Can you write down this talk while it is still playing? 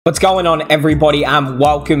What's going on, everybody, and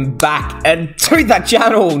welcome back to the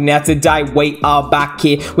channel. Now today we are back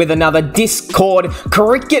here with another Discord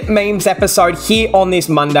cricket memes episode here on this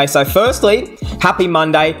Monday. So firstly, happy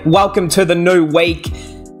Monday, welcome to the new week.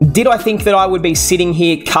 Did I think that I would be sitting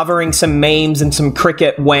here covering some memes and some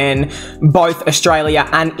cricket when both Australia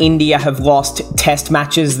and India have lost test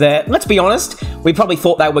matches there? Let's be honest, we probably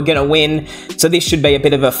thought they were going to win, so this should be a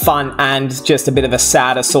bit of a fun and just a bit of a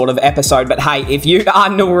sadder sort of episode. But hey, if you are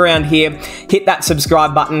new around here, hit that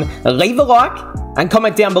subscribe button, leave a like, and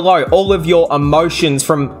comment down below all of your emotions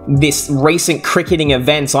from this recent cricketing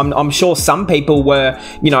events. I'm sure some people were,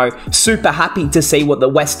 super happy to see what the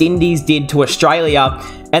West Indies did to Australia,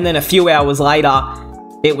 and then a few hours later,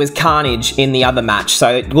 it was carnage in the other match.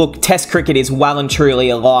 So look, Test cricket is well and truly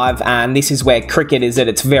alive, and this is where cricket is at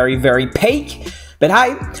its very, very peak. But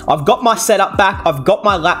hey, I've got my setup back, I've got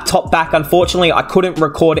my laptop back. Unfortunately, I couldn't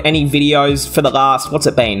record any videos for the last, what's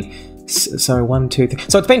it been? So 1, 2, 3.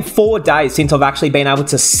 So it's been 4 days since I've actually been able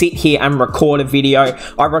to sit here and record a video.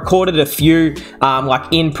 I recorded a few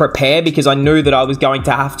in prepare because I knew that I was going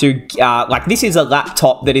to have to this is a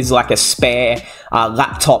laptop that is like a spare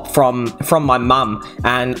laptop from my mum,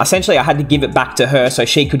 and essentially I had to give it back to her so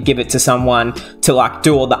she could give it to someone to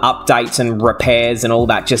do all the updates and repairs and all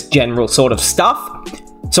that just general sort of stuff.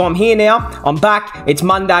 So I'm here now, I'm back, it's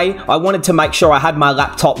Monday. I wanted to make sure I had my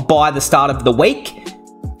laptop by the start of the week.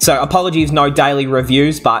 So apologies, no daily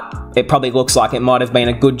reviews, but it probably looks like it might have been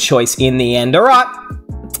a good choice in the end. All right,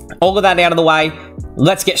 all of that out of the way,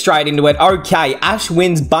 let's get straight into it. Okay, Ash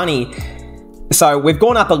wins Bunny. So we've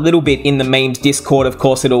gone up a little bit in the memes Discord. Of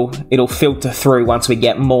course, it'll filter through once we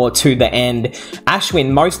get more to the end. Ashwin,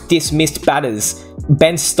 most dismissed batters.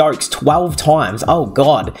 Ben Stokes, 12 times. Oh,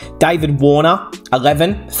 God. David Warner,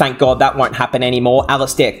 11. Thank God that won't happen anymore.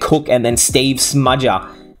 Alastair Cook, and then Steve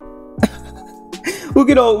Smudger. Look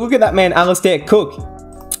at that man, Alastair Cook.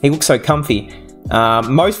 He looks so comfy.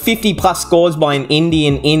 Most 50-plus scores by an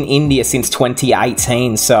Indian in India since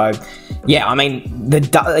 2018. So, yeah, I mean,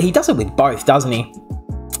 he does it with both, doesn't he?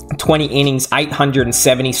 20 innings,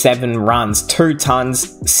 877 runs, 2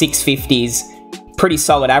 tons, 650s. Pretty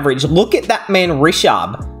solid average. Look at that man,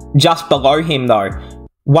 Rishabh, just below him, though.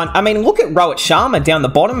 Look at Rohit Sharma down the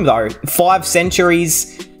bottom, though. 5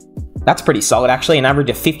 centuries. That's pretty solid, actually. An average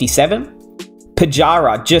of 57.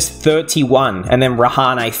 Pujara, just 31, and then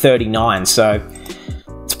Rahane, 39. So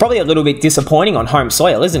it's probably a little bit disappointing on home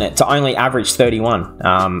soil, isn't it, to only average 31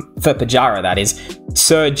 for Pujara, that is.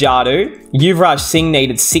 Sir Jadu, Yuvraj Singh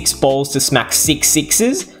needed 6 balls to smack 6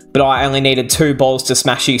 sixes, but I only needed 2 balls to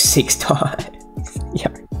smash you 6 times.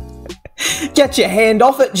 Get your hand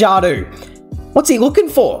off it, Jadu. What's he looking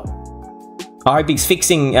for? I hope he's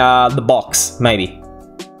fixing the box, maybe.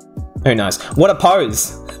 Who knows? What a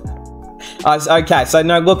pose. Okay, so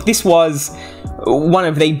no, look, this was one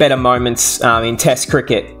of the better moments in Test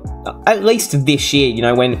cricket, at least this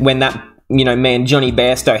year, when that, man, Johnny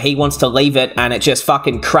Bairstow, he wants to leave it and it just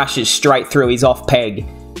fucking crashes straight through his off peg.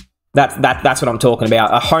 That's what I'm talking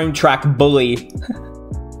about. A home track bully.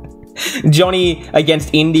 Johnny against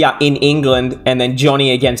India in England, and then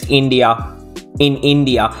Johnny against India in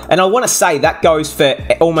India. And I want to say that goes for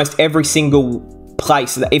almost every single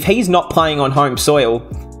place. If he's not playing on home soil,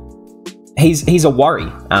 he's a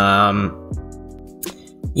worry.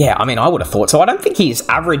 Yeah, I mean, I would have thought so. I don't think his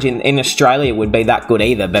average in Australia would be that good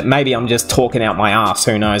either, but maybe I'm just talking out my ass,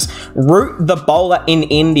 who knows. Root, the bowler in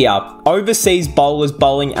India. Overseas bowlers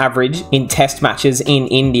bowling average in test matches in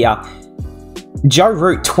India. Joe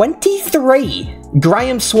Root, 23.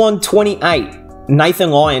 Graham Swan, 28. Nathan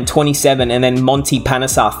Lyon, 27. And then Monty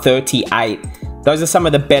Panesar, 38. Those are some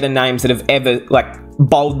of the better names that have ever,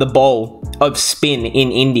 bowled the ball of spin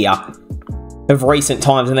in India of recent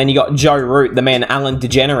times. And then you got Joe Root, the man Alan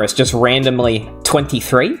DeGeneres, just randomly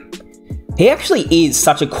 23. He actually is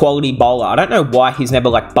such a quality bowler. I don't know why he's never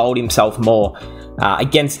bowled himself more.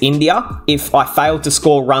 Against India, if I fail to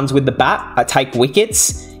score runs with the bat, I take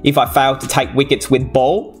wickets. If I fail to take wickets with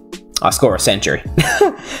ball, I score a century.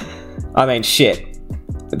 I mean, shit.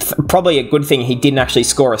 It's probably a good thing he didn't actually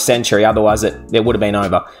score a century, otherwise it would have been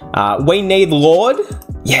over. We need Lord.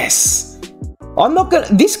 Yes.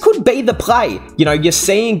 This could be the play. You're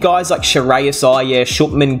seeing guys like Shreyas Iyer,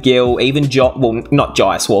 Shubman Gill, even not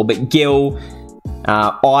Jaiswal, but Gill,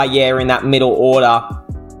 Iyer in that middle order.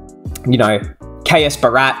 KS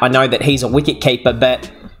Bharat, I know that he's a wicketkeeper,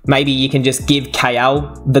 but maybe you can just give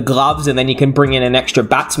KL the gloves and then you can bring in an extra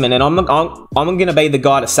batsman. And I'm going to be the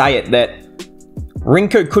guy to say it, that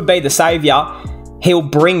Rinku could be the saviour. He'll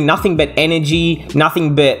bring nothing but energy,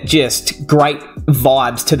 nothing but just great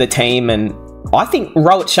vibes to the team, and I think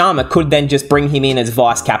Rohit Sharma could then just bring him in as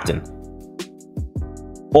vice-captain.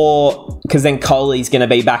 Or, because then Kohli's going to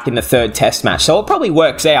be back in the third test match. So it probably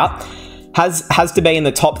works out. Has to be in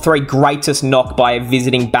the top 3 greatest knock by a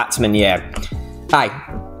visiting batsman, yeah. Hey,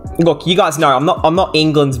 look, you guys know I'm not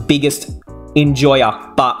England's biggest enjoyer,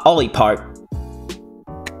 but Ollie Pope,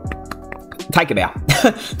 take a bow.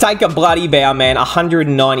 Take a bloody bow, man.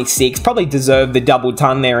 196. Probably deserved the double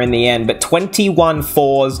ton there in the end, but 21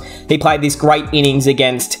 fours. He played this great innings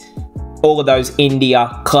against all of those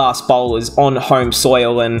India class bowlers on home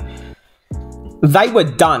soil, and they were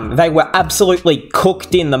done. They were absolutely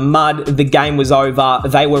cooked in the mud. The game was over.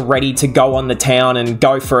 They were ready to go on the town and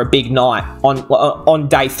go for a big night on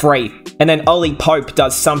day 3. And then Ollie Pope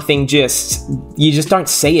does something you just don't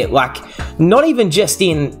see it. Like, not even just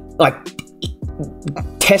in, like,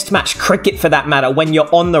 test match cricket for that matter, when you're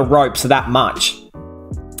on the ropes that much.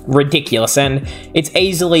 Ridiculous. And it's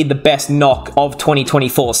easily the best knock of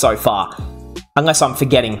 2024 so far. Unless I'm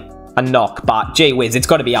forgetting a knock, but gee whiz, it's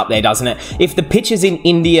got to be up there, doesn't it? If the pitches in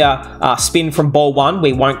India spin from ball 1,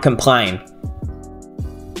 we won't complain.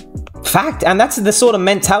 Fact, and that's the sort of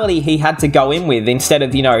mentality he had to go in with, instead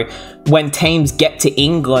of, you know, when teams get to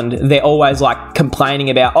England, they're always like complaining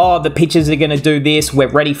about, oh, the pitches are going to do this, we're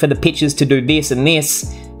ready for the pitches to do this and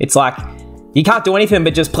this. It's like, you can't do anything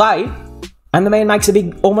but just play, and the man makes a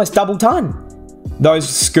big, almost double ton. Those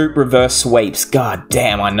scoop reverse sweeps, god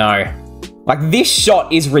damn, I know. Like, this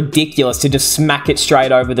shot is ridiculous, to just smack it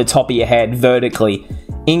straight over the top of your head vertically.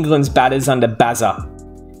 England's batters under Bazza.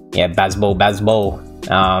 Yeah, Bazball.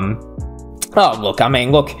 Oh, look, I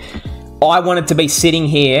mean, look, I wanted to be sitting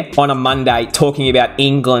here on a Monday talking about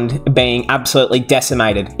England being absolutely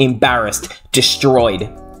decimated, embarrassed, destroyed.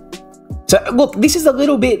 So, look, this is a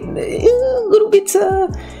little bit, what's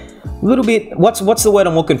the word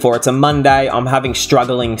I'm looking for? It's a Monday, I'm having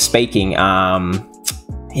struggling speaking,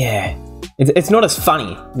 yeah. It's not as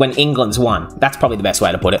funny when England's won. That's probably the best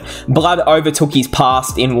way to put it. Blood overtook his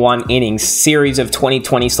past in one innings. Series of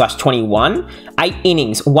 2020/21. 8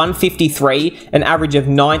 innings, 153, an average of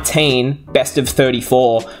 19, best of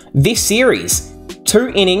 34. This series,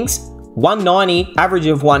 2 innings, 190, average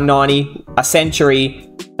of 190, a century,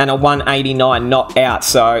 and a 189 not out.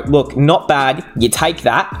 So, look, not bad. You take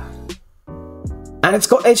that. And it's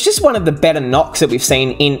just one of the better knocks that we've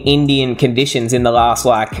seen in Indian conditions in the last,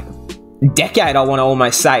 like, decade, I want to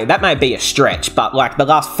almost say. That may be a stretch, but like the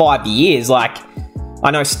last 5 years, like,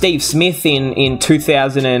 I know Steve Smith in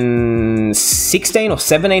 2016 or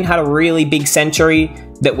 17 had a really big century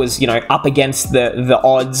that was, you know, up against the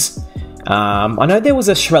odds. I know there was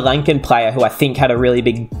a Sri Lankan player who I think had a really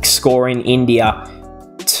big score in India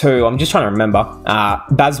too. I'm just trying to remember.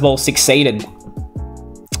 Bazball succeeded.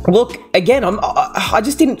 Look, again, I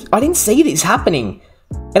didn't see this happening.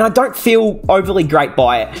 And I don't feel overly great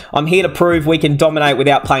by it. I'm here to prove we can dominate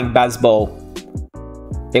without playing Bazball.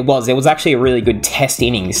 It was actually a really good test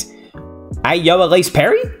innings. Hey, yo, Elise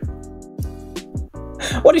Perry?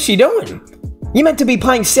 What is she doing? You meant to be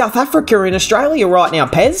playing South Africa in Australia right now,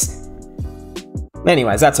 Pez.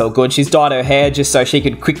 Anyways, that's all good. She's dyed her hair just so she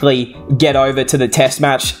could quickly get over to the test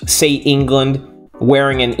match, see England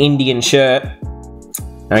wearing an Indian shirt.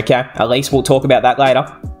 Okay, Elise, we'll talk about that later.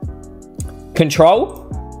 Control.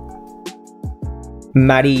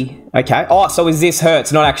 Maddie. Okay. Oh, so is this her?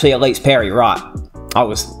 It's not actually Elise Perry, right? I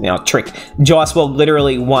was, trick. Jaiswal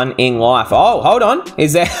literally won in life. Oh, hold on.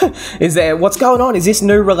 Is there, what's going on? Is this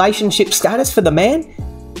new relationship status for the man?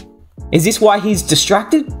 Is this why he's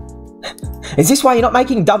distracted? Is this why you're not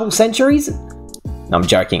making double centuries? No, I'm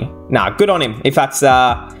joking. Nah, good on him. If that's,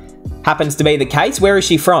 happens to be the case. Where is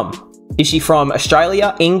she from? Is she from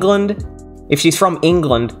Australia, England? If she's from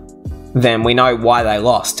England, then we know why they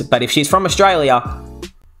lost. But if she's from Australia,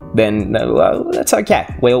 then that's okay.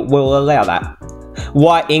 We'll allow that.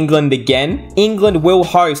 Why England again? England will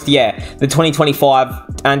host, the 2025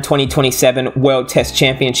 and 2027 World Test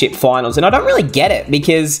Championship finals. And I don't really get it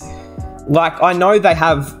because, like, I know they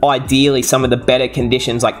have ideally some of the better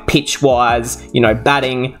conditions, like pitch-wise,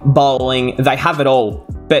 batting, bowling. They have it all.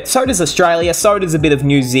 But so does Australia, so does a bit of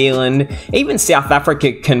New Zealand. Even South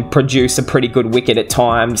Africa can produce a pretty good wicket at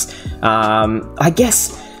times. I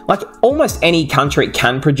guess, like, almost any country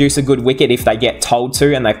can produce a good wicket if they get told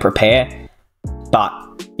to and they prepare. But,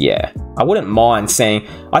 yeah, I wouldn't mind seeing...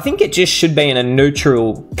 I think it just should be in a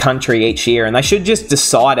neutral country each year, and they should just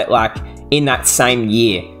decide it, like, in that same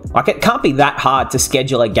year. Like, it can't be that hard to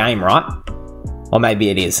schedule a game, right? Or maybe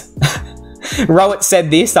it is. Rohit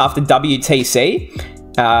said this after WTC.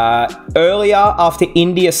 Earlier, after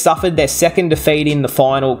India suffered their second defeat in the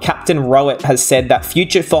final, Captain Rowett has said that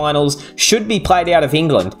future finals should be played out of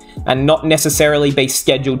England and not necessarily be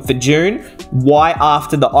scheduled for June. Why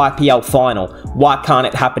after the IPL final? Why can't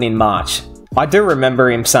it happen in March? I do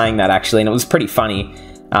remember him saying that, actually, and it was pretty funny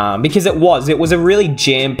because it was a really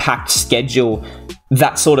jam-packed schedule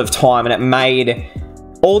that sort of time, and it made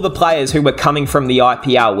all the players who were coming from the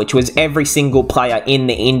IPL, which was every single player in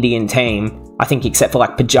the Indian team, I think except for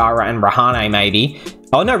like Pujara and Rahane maybe.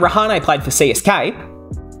 Oh no, Rahane played for CSK.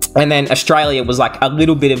 And then Australia was like a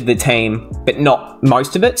little bit of the team, but not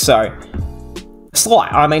most of it. So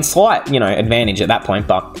slight, you know, advantage at that point.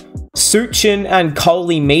 But Suchin and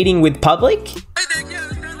Kohli meeting with public?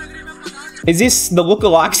 Is this the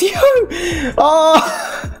lookalikes? Oh,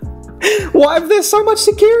 why is there so much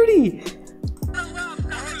security?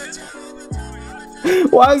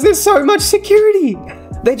 Why is there so much security?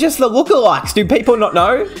 They're just the lookalikes. Do people not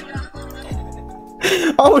know?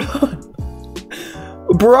 Hold on.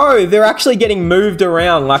 Bro, they're actually getting moved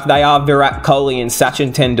around like they are Virat Kohli and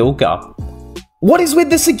Sachin Tendulkar. What is with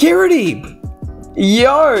the security?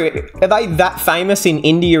 Yo, are they that famous in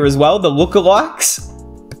India as well? The lookalikes?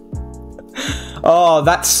 Oh,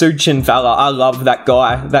 that Suchin fella. I love that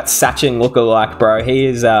guy. That Sachin lookalike, bro. He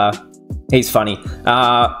is, he's funny.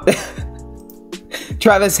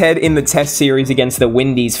 Travis Head in the test series against the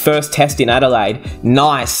Windies. First test in Adelaide.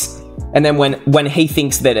 Nice. And then when he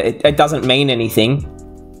thinks that it doesn't mean anything,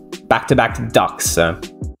 back-to-back ducks. So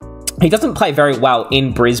he doesn't play very well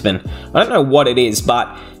in Brisbane. I don't know what it is,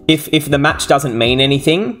 but if the match doesn't mean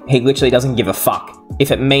anything, he literally doesn't give a fuck. If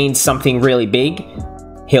it means something really big,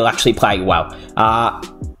 he'll actually play well.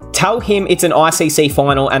 Tell him it's an ICC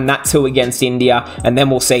final and that's who against India, and then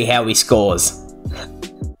we'll see how he scores.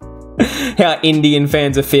 How Indian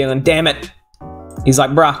fans are feeling. Damn it. He's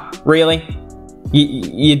like, bruh, really?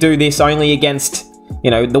 You do this only against, you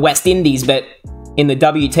know, the West Indies, but in the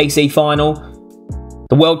WTC final,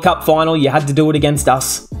 the World Cup final, you had to do it against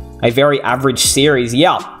us. A very average series.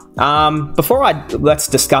 Yeah. Let's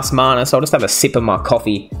discuss Marnus. I'll just have a sip of my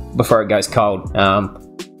coffee before it goes cold.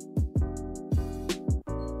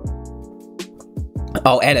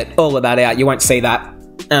 I'll edit all of that out. You won't see that.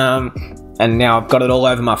 And now I've got it all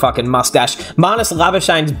over my fucking mustache. Marnus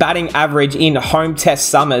Labuschagne's batting average in home test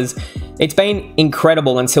summers. It's been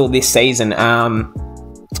incredible until this season.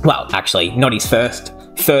 Well, actually, not his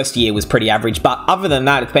first year was pretty average, but other than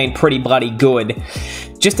that, it's been pretty bloody good.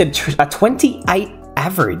 Just a 28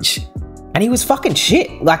 average. And he was fucking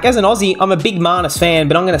shit. Like, as an Aussie, I'm a big Marnus fan,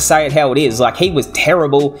 but I'm going to say it how it is. Like, he was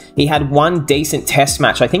terrible. He had one decent test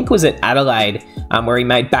match. I think it was at Adelaide, where he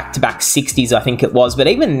made back-to-back 60s, I think it was. But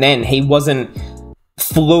even then, he wasn't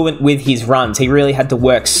fluent with his runs. He really had to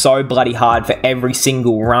work so bloody hard for every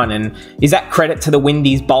single run. And is that credit to the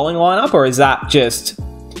Windies bowling lineup, or is that just...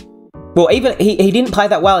 Well, even he didn't play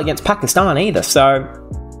that well against Pakistan either. So,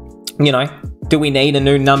 you know... Do we need a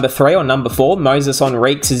new number 3 or number 4? Moses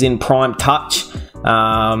Enriques is in prime touch.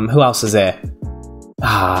 Who else is there?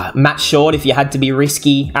 Matt Short, if you had to be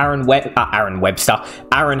risky. Aaron Webster.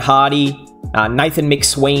 Aaron Hardy. Nathan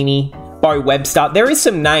McSweeney. Bo Webster. There is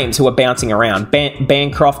some names who are bouncing around.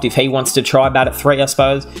 Bancroft, if he wants to try bat at 3, I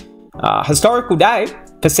suppose. Historical day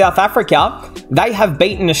for South Africa. They have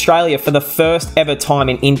beaten Australia for the first ever time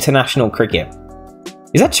in international cricket.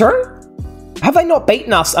 Is that true? Have they not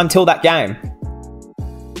beaten us until that game?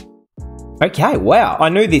 Okay, wow. I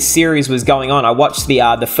knew this series was going on. I watched the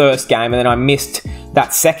first game and then I missed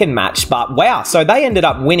that second match. But wow, so they ended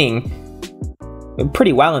up winning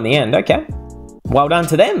pretty well in the end. Okay, well done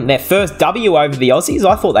to them. Their first W over the Aussies.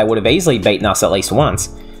 I thought they would have easily beaten us at least once.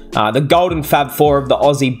 The golden Fab 4 of the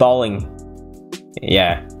Aussie bowling.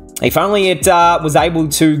 Yeah. If only it was able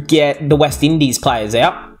to get the West Indies players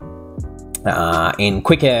out in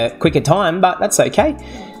quicker time, but that's okay.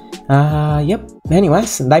 Yep.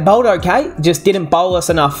 Anyways, they bowled okay, just didn't bowl us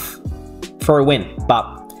enough for a win. But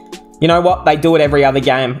you know what? They do it every other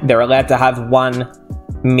game. They're allowed to have one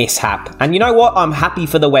mishap. And you know what? I'm happy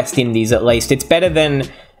for the West Indies at least. It's better than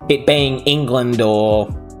it being England or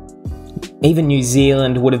even New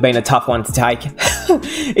Zealand would have been a tough one to take.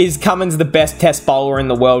 Is Cummins the best test bowler in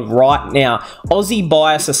the world right now? Aussie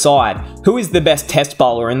bias aside, who is the best test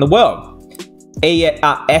bowler in the world?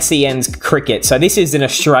 SEN's Cricket. So this is an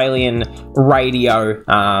Australian radio,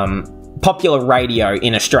 popular radio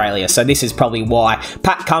in Australia. So this is probably why.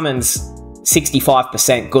 Pat Cummins,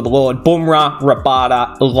 65%, good lord. Bumrah,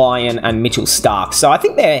 Rabada, Lyon, and Mitchell Starc. So I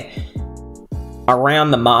think they're around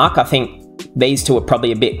the mark. I think these two are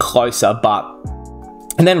probably a bit closer, but...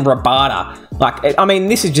 And then Rabada. Like, I mean,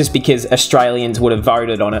 this is just because Australians would have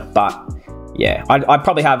voted on it, but yeah, I'd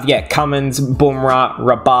probably have, yeah, Cummins, Bumrah,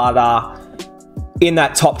 Rabada in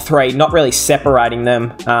that top 3, not really separating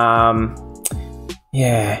them.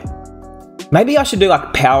 Yeah. Maybe I should do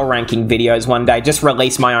like power ranking videos one day, just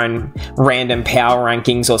release my own random power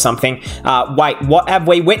rankings or something. Wait, what have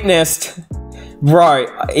we witnessed? Bro,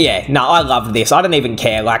 yeah, no, I love this. I don't even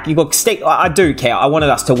care. Like, look, Steve, I do care. I wanted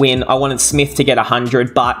us to win. I wanted Smith to get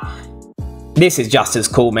 100, but this is just as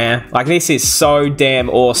cool, man. Like, this is so damn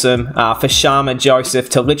awesome for Sharma Joseph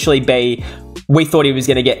to literally be... We thought he was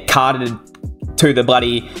going to get carted to the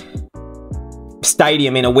bloody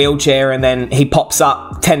stadium in a wheelchair, and then he pops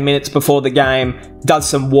up 10 minutes before the game, does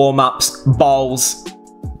some warm-ups, bowls,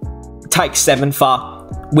 takes 7 for,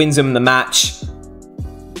 wins him the match.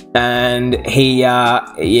 And he,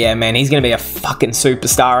 yeah, man, he's going to be a fucking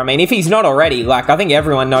superstar. I mean, if he's not already, like, I think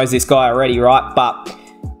everyone knows this guy already, right? But,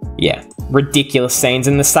 yeah, ridiculous scenes.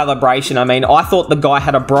 And the celebration, I mean, I thought the guy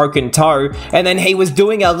had a broken toe, and then he was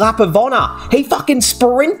doing a lap of honor. He fucking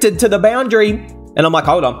sprinted to the boundary, and I'm like,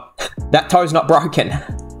 hold on, that toe's not broken.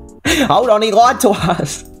 Hold on, he lied to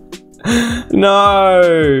us.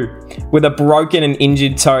 No. With a broken and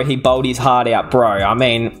injured toe, he bowled his heart out, bro. I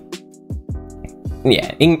mean...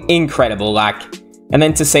 yeah, incredible, like, and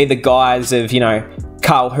then to see the guys of, you know,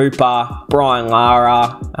 Carl Hooper, Brian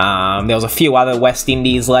Lara, there was a few other West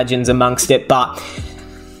Indies legends amongst it, but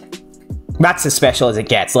that's as special as it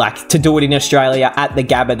gets. Like, to do it in Australia at the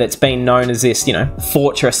Gabba that's been known as this, you know,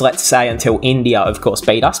 fortress, let's say, until India, of course,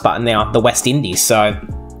 beat us, but now the West Indies, so...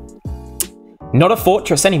 not a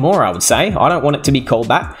fortress anymore, I would say. I don't want it to be called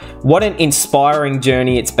that. What an inspiring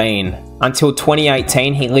journey it's been. Until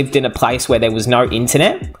 2018, he lived in a place where there was no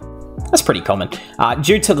internet. That's pretty common.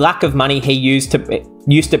 Due to lack of money, he used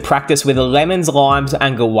to practice with lemons, limes,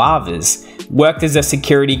 and guavas. Worked as a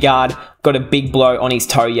security guard, got a big blow on his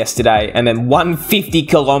toe yesterday, and then won 50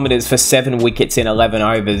 kilometres for 7 wickets in 11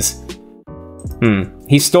 overs.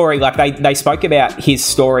 His story, like, they spoke about his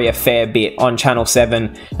story a fair bit on Channel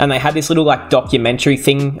 7, and they had this little, like, documentary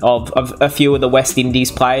thing of a few of the West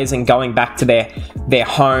Indies players and going back to their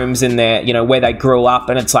homes and their, you know, where they grew up,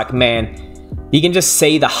 and it's like, man, you can just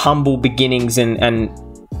see the humble beginnings and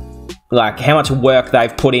like, how much work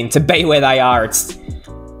they've put in to be where they are. It's,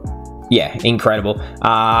 yeah, incredible.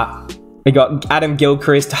 We got Adam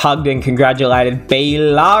Gilchrist hugged and congratulated B.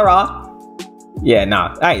 Lara. Yeah,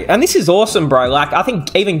 no. Hey, and this is awesome, bro. Like, I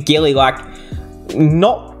think even Gilly, like,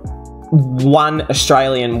 not one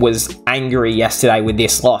Australian was angry yesterday with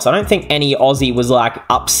this loss. I don't think any Aussie was, like,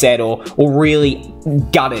 upset or really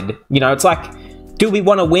gutted. You know, it's like, do we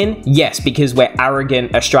want to win? Yes, because we're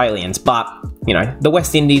arrogant Australians. But, you know, the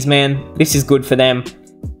West Indies, man, this is good for them.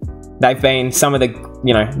 They've been some of the,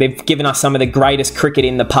 you know, they've given us some of the greatest cricket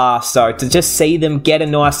in the past. So to just see them get a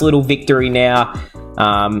nice little victory now,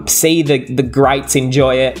 see the greats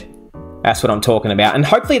enjoy it, that's what I'm talking about. And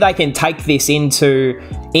hopefully they can take this into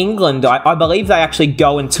England. I believe they actually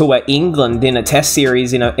go and tour England in a test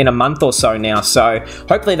series in a month or so now. So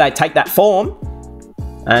hopefully they take that form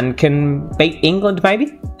and can beat England, maybe.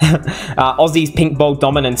 Aussie's pink ball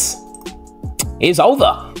dominance is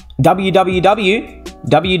over. WW,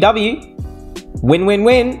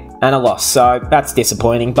 win, and a loss. So that's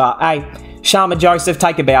disappointing. But hey, Sharma Joseph,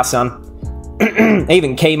 take a bow, son.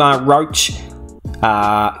 Even Kemar, Roach,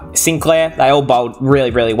 Sinclair, they all bowled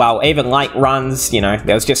really well. Even late runs, you know,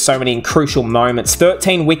 there was just so many crucial moments.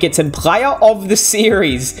 13 wickets and player of the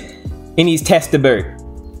series in his test debut.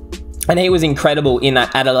 And he was incredible in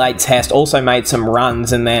that Adelaide test. Also made some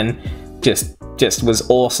runs and then just was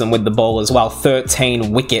awesome with the ball as well.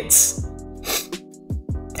 13 wickets.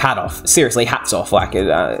 Hat off. Seriously, hats off. Like,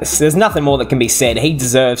 there's nothing more that can be said. He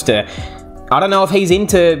deserves to... I don't know if he's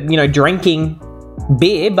into, you know, drinking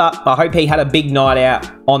beer, but I hope he had a big night out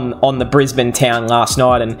on the Brisbane town last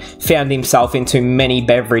night and found himself into many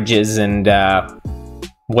beverages and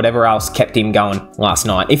whatever else kept him going last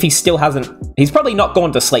night. If he still hasn't... He's probably not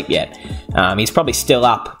gone to sleep yet. He's probably still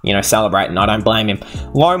up, you know, celebrating. I don't blame him.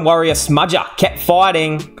 Lone Warrior Smudger kept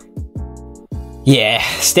fighting. Yeah,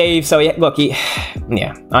 Steve, so yeah, look,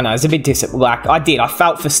 yeah, I know, it's a bit like, I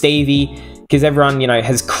felt for Stevie, because everyone, you know,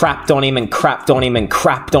 has crapped on him and crapped on him and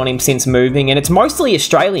crapped on him since moving, and it's mostly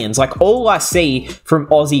Australians. Like, all I see from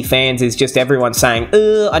Aussie fans is just everyone saying,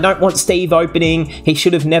 I don't want Steve opening, he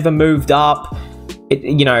should have never moved up,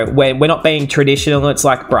 you know, we're not being traditional. It's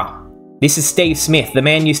like, bruh, this is Steve Smith. The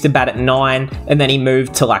man used to bat at 9, and then he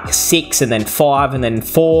moved to like 6, and then 5, and then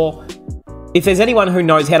 4. If there's anyone who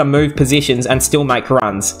knows how to move positions and still make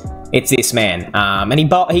runs, it's this man. And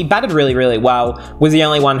he batted really well, was the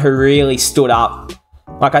only one who really stood up.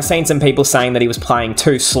 Like, I've seen some people saying that he was playing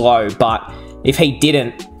too slow, but if he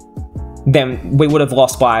didn't, then we would have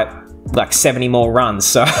lost by like 70 more runs.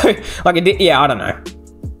 So, like, I don't know.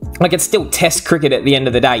 Like, it's still test cricket at the end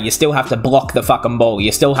of the day. You still have to block the fucking ball.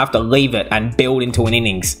 You still have to leave it and build into an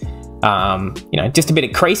innings. Just a bit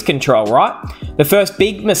of crease control, right? The first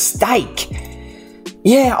big mistake.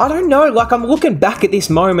 Yeah, I don't know. Like, I'm looking back at this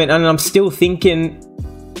moment and I'm still thinking,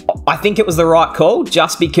 I think it was the right call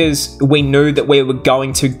just because we knew that we were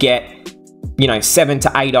going to get, 7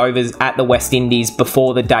 to 8 overs at the West Indies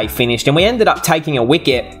before the day finished. And we ended up taking a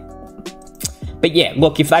wicket. But yeah,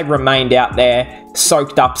 look, if they remained out there,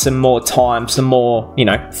 soaked up some more time, some more,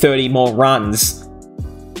 30 more runs,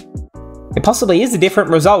 it possibly is a different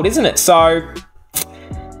result, isn't it? So,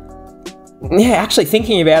 yeah, actually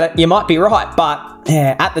thinking about it, you might be right, but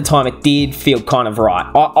yeah, at the time it did feel kind of right.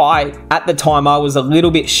 At the time, I was a little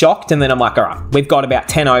bit shocked, and then I'm like, all right, we've got about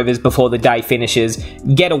 10 overs before the day finishes,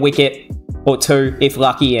 get a wicket or two if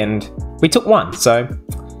lucky, and we took one, so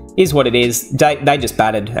is what it is. They just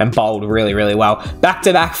batted and bowled really, really well.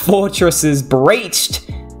 Back-to-back fortresses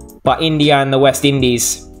breached by India and the West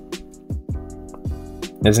Indies.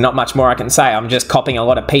 There's not much more I can say. I'm just copping a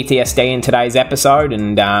lot of PTSD in today's episode.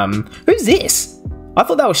 And who's this? I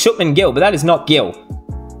thought that was Shupman Gill, but that is not Gill.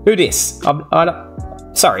 Who this?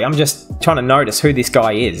 Sorry, I'm just trying to notice who this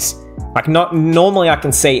guy is. Like, normally I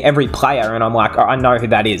can see every player and I'm like, oh, I know who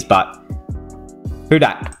that is, but who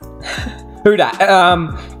that? Who that?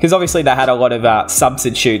 Because obviously they had a lot of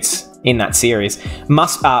substitutes in that series.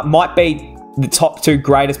 Might be the top 2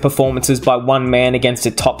 greatest performances by one man against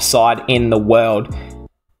a top side in the world.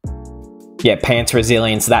 Yeah, Pants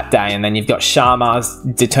resilience that day, and then you've got Sharma's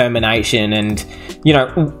determination, and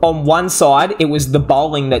on one side it was the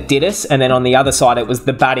bowling that did us, and then on the other side it was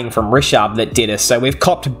the batting from Rishabh that did us. So we've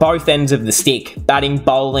copped both ends of the stick. Batting,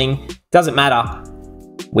 bowling, doesn't matter.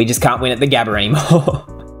 We just can't win at the Gabba anymore.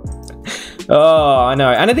 Oh, I know.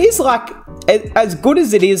 And it is like, as good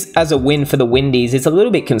as it is as a win for the Windies, it's a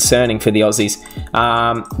little bit concerning for the Aussies.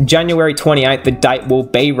 January 28th, the date will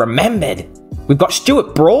be remembered. We've got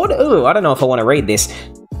Stuart Broad. Ooh, I don't know if I want to read this.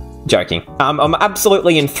 Joking. I'm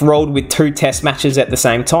absolutely enthralled with 2 test matches at the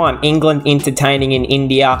same time. England entertaining in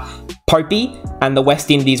India, Popey, and the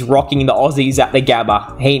West Indies rocking the Aussies at the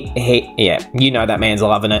Gabba. Yeah, that man's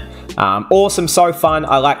loving it. Awesome, so fun.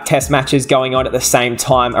 I like test matches going on at the same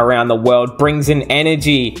time around the world. Brings in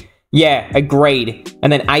energy. Yeah, agreed.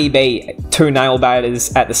 And then AB, 2 nail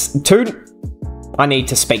biters at the... I need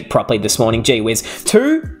to speak properly this morning, gee whiz.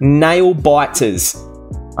 2 nail biters.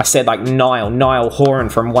 I said like Niall Horan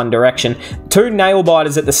from One Direction. 2 nail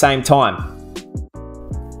biters at the same time.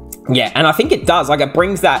 Yeah, and I think it does. Like, it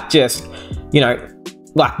brings that just,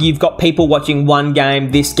 like, you've got people watching one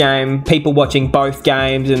game, this game, people watching both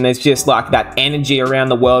games, and there's just like that energy around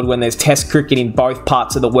the world when there's test cricket in both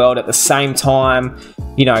parts of the world at the same time.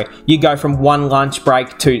 You go from one lunch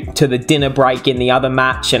break to the dinner break in the other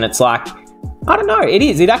match, and it's like, I don't know,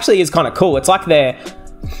 it actually is kind of cool. It's like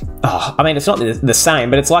it's not the same,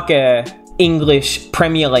 but it's like a English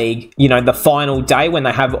Premier League, the final day when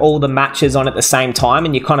they have all the matches on at the same time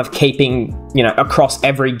and you're kind of keeping, across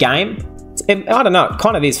every game. I don't know, it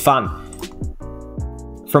kind of is fun.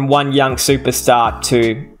 From one young superstar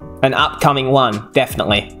to an upcoming one,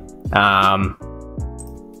 definitely.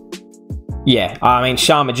 Yeah, I mean,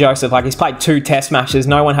 Sharma Joseph, like, he's played 2 test matches.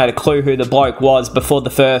 No one had a clue who the bloke was before the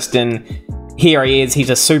first, and here he is. He's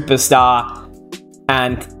a superstar,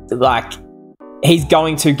 and like, he's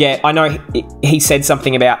going to get... I know he said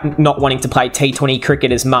something about not wanting to play T20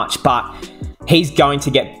 cricket as much, but he's going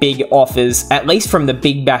to get big offers, at least from the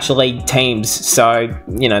Big Bash League teams. So,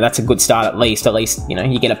 that's a good start at least. At least,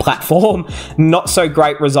 you get a platform. Not so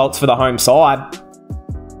great results for the home side.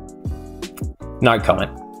 No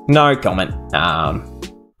comment.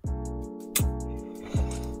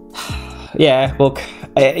 Yeah, look...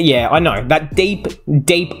 yeah, I know. That deep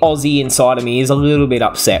Aussie inside of me is a little bit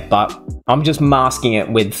upset, but I'm just masking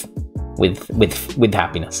it with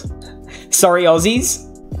happiness. Sorry, Aussies.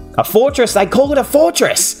 A fortress? They call it a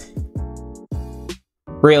fortress.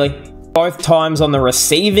 Really? Both times on the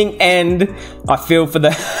receiving end. I feel for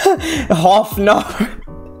the half no.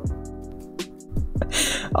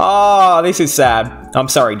 Oh, this is sad. I'm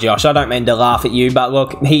sorry, Josh. I don't mean to laugh at you, but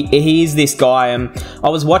look, he is this guy. I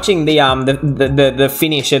was watching the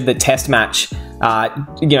finish of the test match.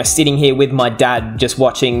 Sitting here with my dad, just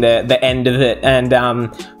watching the end of it, and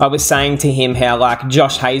I was saying to him how, like,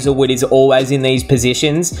 Josh Hazlewood is always in these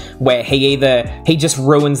positions where he just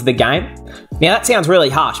ruins the game. Now that sounds really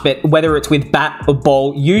harsh, but whether it's with bat or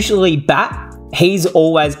ball, usually bat, he's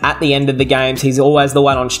always at the end of the games. He's always the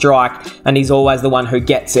one on strike, and he's always the one who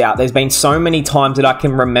gets out. There's been so many times that I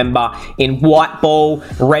can remember in white ball,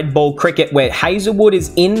 red ball cricket where Hazlewood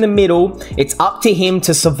is in the middle. It's up to him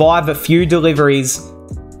to survive a few deliveries,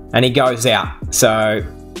 and he goes out. So,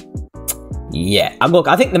 yeah. Look,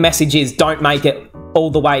 I think the message is don't make it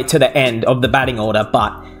all the way to the end of the batting order,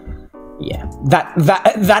 but yeah,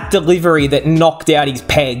 that delivery that knocked out his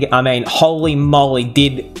peg, I mean, holy moly,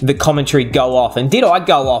 did the commentary go off. And did I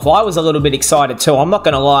go off? I was a little bit excited too. I'm not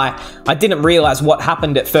going to lie. I didn't realise what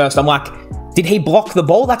happened at first. I'm like, did he block the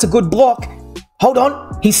ball? That's a good block. Hold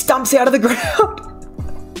on. He stumps out of the ground.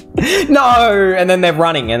 No. And then they're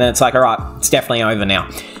running. And then it's like, all right, it's definitely over now.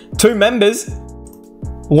 2 members.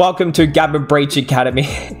 Welcome to Gabba Breach Academy.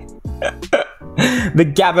 The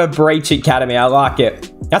Gabba Breach Academy. I like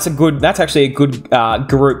it. That's actually a good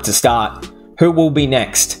group to start. Who will be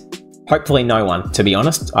next? Hopefully no one, to be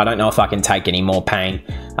honest. I don't know if I can take any more pain.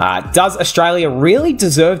 Does Australia really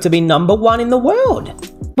deserve to be #1 in the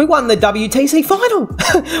world? We won the WTC final.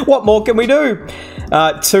 What more can we do?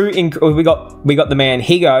 We got the man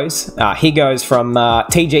Higgos from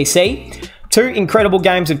TGC. 2 incredible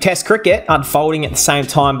games of Test cricket unfolding at the same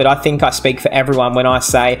time, but I think I speak for everyone when I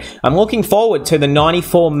say I'm looking forward to the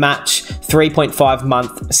 94-match,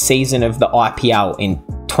 3.5-month season of the IPL in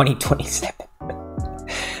 2027.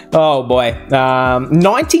 Oh boy.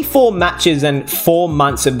 94 matches and 4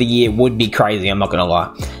 months of the year would be crazy, I'm not going to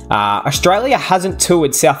lie. Australia hasn't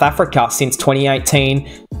toured South Africa since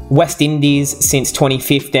 2018, West Indies since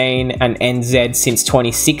 2015, and NZ since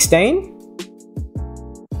 2016.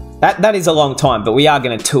 That is a long time, but we are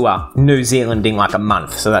going to tour New Zealand in like a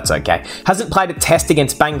month, so that's okay. Hasn't played a test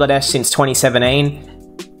against Bangladesh since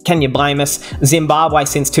 2017. Can you blame us? Zimbabwe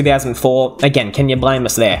since 2004. Again, can you blame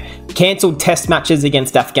us there? Cancelled test matches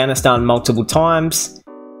against Afghanistan multiple times.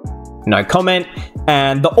 No comment.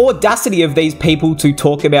 And the audacity of these people to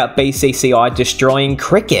talk about BCCI destroying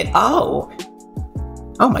cricket.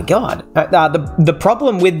 Oh my God. The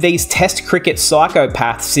problem with these test cricket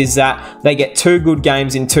psychopaths is that they get 2 good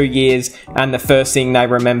games in 2 years and the first thing they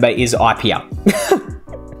remember is IPL.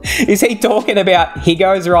 Is he talking about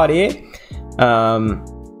Higgos right here?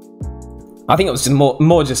 I think it was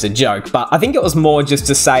more just a joke, but I think it was more just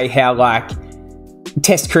to say how like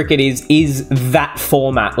test cricket is that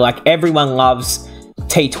format. Like everyone loves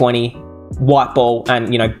T20, white ball,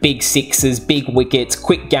 and, you know, big sixes, big wickets,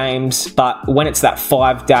 quick games. But when it's that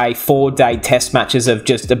 5-day, 4-day test matches of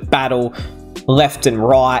just a battle left and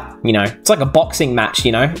right, you know, it's like a boxing match,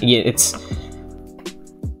 you know, it's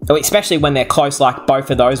especially when they're close, like both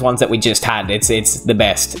of those ones that we just had, it's the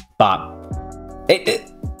best. But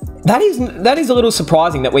that is a little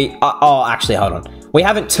surprising that we, actually, hold on. We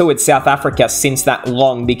haven't toured South Africa since that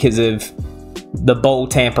long because of the ball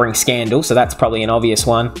tampering scandal, so that's probably an obvious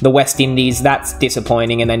one. The West Indies, that's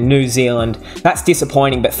disappointing. And then New Zealand, that's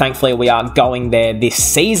disappointing, but thankfully we are going there this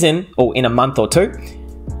season, or in a month or 2.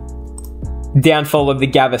 Downfall of the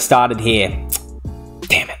Gabba started here.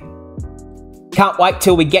 Damn it. Can't wait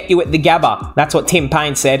till we get you at the Gabba. That's what Tim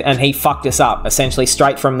Payne said, and he fucked us up, essentially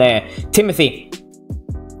straight from there. Timothy.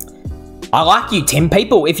 I like you, Tim.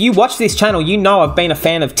 People, if you watch this channel, you know I've been a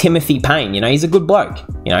fan of Timothy Payne. You know, he's a good bloke.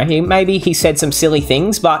 You know, maybe he said some silly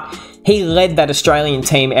things, but he led that Australian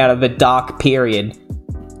team out of a dark period.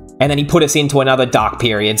 And then he put us into another dark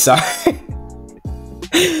period, so...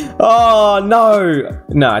 Oh, no.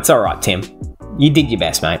 No, it's all right, Tim. You did your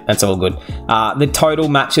best, mate. That's all good. The total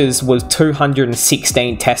matches was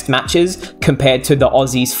 216 test matches compared to the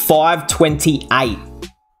Aussies' 528.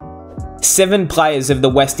 7 players of the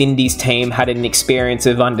West Indies team had an experience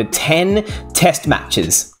of under 10 test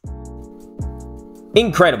matches.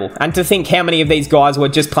 Incredible. And to think how many of these guys were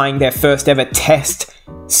just playing their first ever test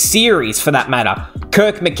series, for that matter.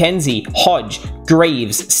 Kirk McKenzie, Hodge,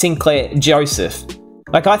 Greaves, Sinclair, Joseph.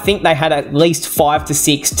 Like, I think they had at least 5 to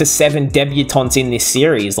 6 to 7 debutants in this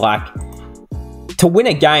series. Like, to win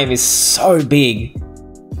a game is so big.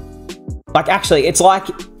 Like, actually, it's like...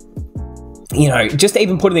 You know, just to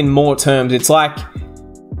even put it in more terms, it's like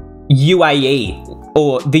UAE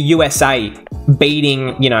or the USA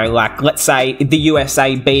beating, you know, like, let's say the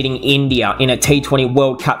USA beating India in a T20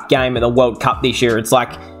 World Cup game at the World Cup this year. It's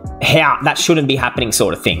like, how? That shouldn't be happening,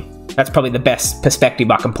 sort of thing. That's probably the best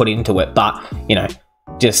perspective I can put into it. But, you know,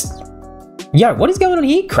 just... Yo, what is going on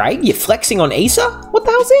here, Craig? You're flexing on Issa? What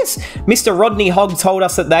the hell's this? Mr. Rodney Hogg told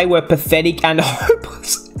us that they were pathetic and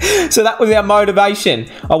hopeless. So that was our motivation.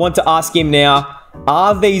 I want to ask him now,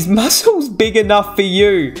 are these muscles big enough for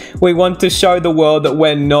you? We want to show the world that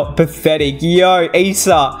we're not pathetic. Yo,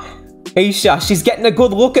 Issa, she's getting a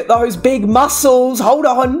good look at those big muscles. Hold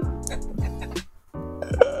on.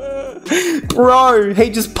 Bro, he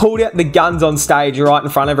just pulled out the guns on stage right in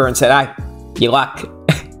front of her and said, hey, you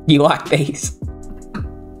like these?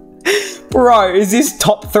 Bro, is this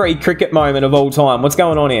top 3 cricket moment of all time? What's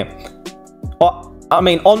going on here? I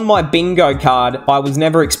mean, on my bingo card, I was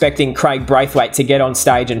never expecting Craig Braithwaite to get on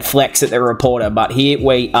stage and flex at the reporter, but here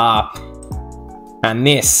we are. And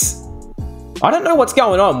this, I don't know what's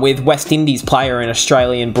going on with West Indies player and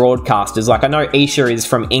Australian broadcasters. Like, I know Isha is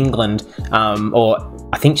from England, or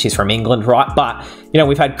I think she's from England, right? But, you know,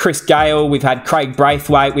 we've had Chris Gale, we've had Craig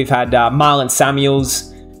Braithwaite, we've had Marlon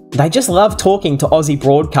Samuels. They just love talking to Aussie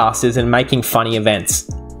broadcasters and making funny events.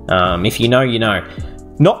 If you know, you know.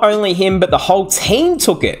 Not only him, but the whole team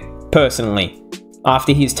took it personally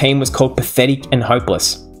after his team was called pathetic and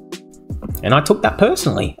hopeless. And I took that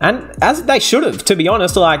personally. And as they should have, to be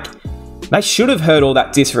honest, like, they should have heard all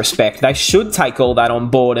that disrespect. They should take all that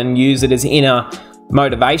on board and use it as inner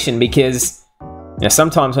motivation, because, you know,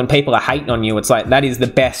 sometimes when people are hating on you, it's like that is the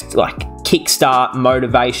best, like, kickstart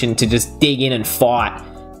motivation to just dig in and fight.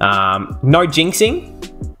 No jinxing.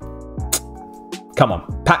 Come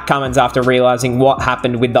on. Pat Cummins, after realising what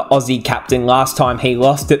happened with the Aussie captain last time he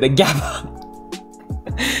lost at the Gabba.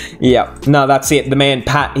 Yeah, no, that's it. The man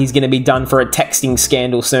Pat, he's going to be done for a texting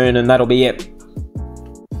scandal soon, and that'll be it.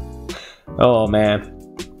 Oh, man.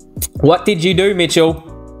 What did you do, Mitchell?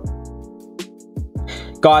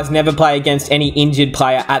 Guys, never play against any injured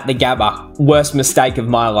player at the Gabba. Worst mistake of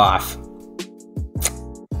my life.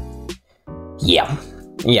 Yeah,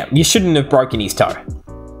 you shouldn't have broken his toe.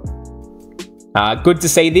 Good to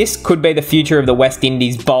see this. Could be the future of the West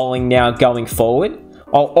Indies bowling now going forward.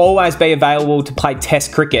 I'll always be available to play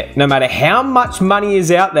Test cricket, no matter how much money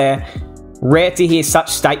is out there. Rare to hear such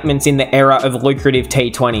statements in the era of lucrative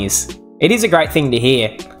T20s. It is a great thing to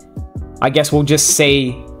hear. I guess we'll just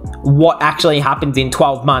see what actually happens in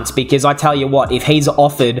 12 months, because I tell you what, if he's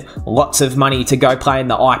offered lots of money to go play in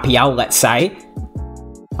the IPL, let's say,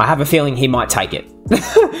 I have a feeling he might take it.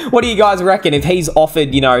 What do you guys reckon? If he's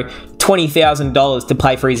offered, you know, $20,000 to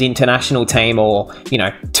play for his international team, or, you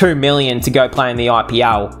know, $2 million to go play in the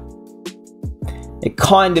IPL, it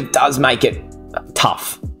kind of does make it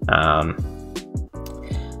tough.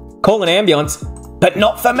 Call an ambulance, but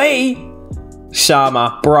not for me.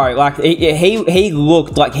 Sharma, bro, like he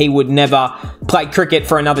looked like he would never play cricket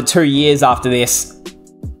for another 2 years after this.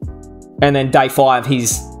 And then day 5,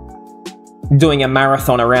 he's doing a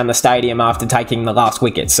marathon around the stadium after taking the last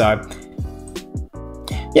wicket. So,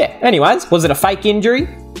 yeah, anyways, was it a fake injury?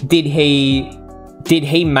 Did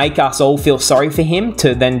he make us all feel sorry for him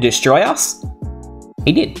to then destroy us?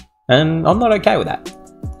 He did, and I'm not okay with that.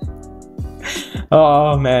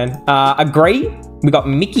 Oh, man. Agree? We got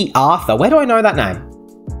Mickey Arthur. Where do I know that name?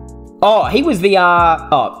 Oh, he was the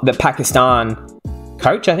Pakistan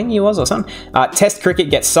coach, I think he was, or something. Test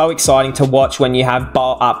cricket gets so exciting to watch when you have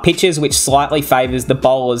pitches which slightly favours the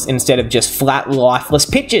bowlers instead of just flat, lifeless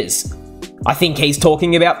pitches. I think he's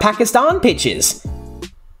talking about Pakistan pitches.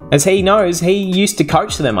 As he knows, he used to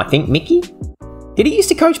coach them, I think. Mickey? Did he used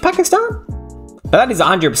to coach Pakistan? But that is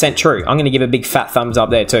 100% true. I'm going to give a big fat thumbs up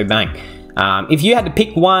there too, bang. If you had to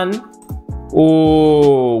pick one,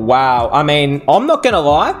 oh, wow. I mean, I'm not going to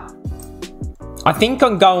lie. I think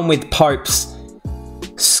I'm going with Pope's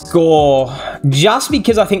score, just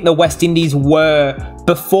because I think the West Indies were,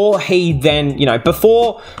 before he then, you know,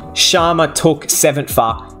 before Sharma took 7th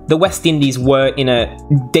for, the West Indies were in a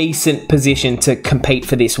decent position to compete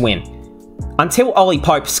for this win. Until Ollie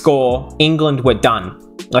Pope score, England were done.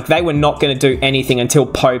 Like, they were not going to do anything until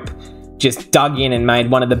Pope just dug in and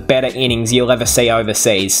made one of the better innings you'll ever see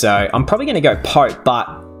overseas. So I'm probably going to go Pope, but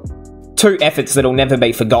 2 efforts that'll never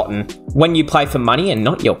be forgotten. When you play for money and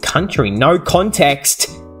not your country. No context.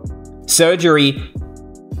 Surgery.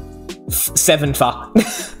 7 for.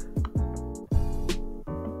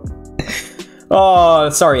 Oh,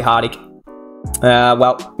 sorry, Hardik.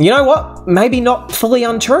 Well, you know what? Maybe not fully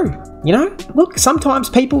untrue. You know, look, sometimes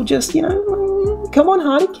people just, you know, come on,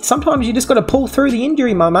 Hardik. Sometimes you just got to pull through the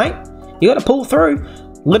injury, my mate. You got to pull through.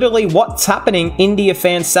 Literally, what's happening? India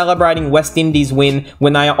fans celebrating West Indies win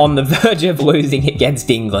when they are on the verge of losing against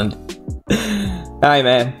England. Hey,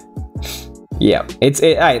 man. Yeah,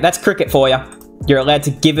 hey, that's cricket for you. You're allowed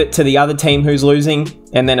to give it to the other team who's losing,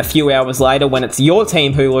 and then a few hours later, when it's your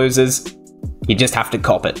team who loses, you just have to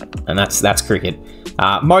cop it, and that's cricket.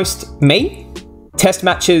 Test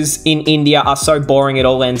matches in India are so boring it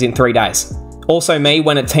all ends in 3 days. Also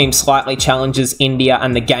when a team slightly challenges India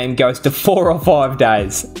and the game goes to 4 or 5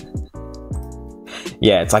 days.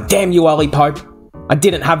 Yeah, it's like, damn you, Ollie Pope. I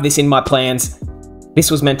didn't have this in my plans.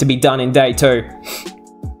 This was meant to be done in day 2.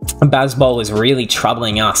 And Bazball is really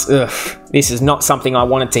troubling us. Ugh. This is not something I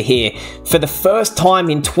wanted to hear. For the first time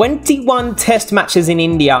in 21 test matches in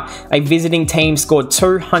India, a visiting team scored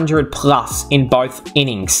 200 plus in both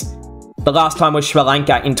innings. The last time was Sri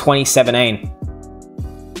Lanka in 2017.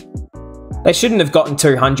 They shouldn't have gotten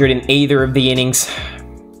 200 in either of the innings.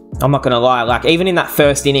 I'm not going to lie, like even in that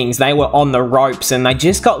first innings, they were on the ropes and they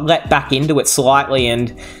just got let back into it slightly,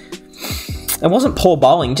 and it wasn't poor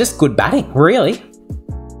bowling, just good batting, really.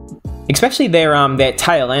 Especially their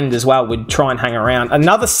tail end as well would try and hang around.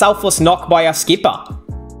 Another selfless knock by our skipper.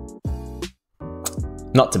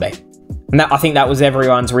 Not to be. And I think that was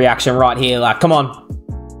everyone's reaction right here. Like, come on.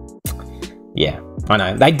 Yeah, I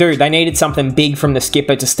know. They do. They needed something big from the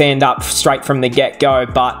skipper to stand up straight from the get-go.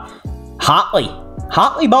 But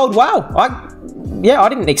Hartley bowled well. I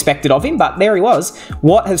didn't expect it of him, but there he was.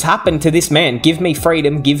 What has happened to this man? Give me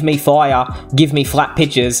freedom, give me fire, give me flat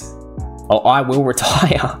pitches, or I will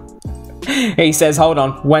retire. He says, hold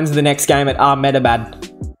on, when's the next game at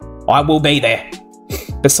Ahmedabad? I will be there.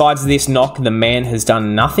 Besides this knock, the man has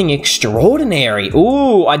done nothing extraordinary.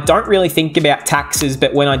 Ooh, I don't really think about taxes,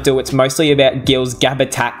 but when I do, it's mostly about Gill's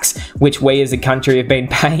Gabba tax, which we as a country have been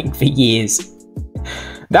paying for years.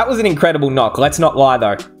 That was an incredible knock, let's not lie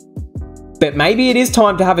though. But maybe it is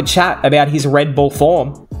time to have a chat about his red ball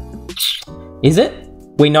form. Is it?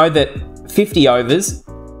 We know that 50 overs,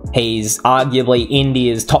 he's arguably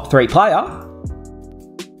India's top 3 player.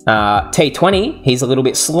 T20, he's a little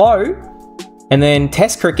bit slow. And then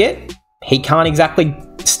Test cricket, he can't exactly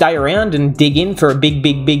stay around and dig in for a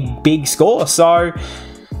big score. So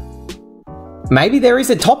maybe there is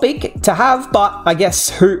a topic to have, but I guess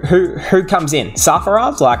who comes in?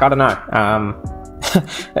 Sarfaraz? Like, I don't know.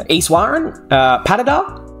 Iswaran?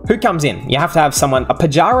 Patidar? Who comes in? You have to have someone. A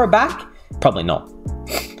Pujara back? Probably not.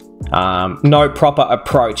 No proper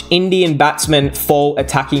approach. Indian batsmen fall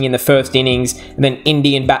attacking in the first innings, and then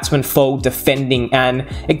Indian batsmen fall defending, and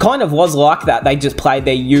it kind of was like that. They just played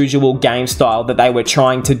their usual game style that they were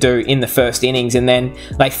trying to do in the first innings, and then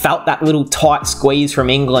they felt that little tight squeeze from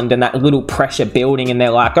England and that little pressure building, and they're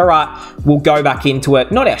like, all right, we'll go back into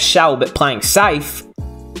it. Not our shell, but playing safe.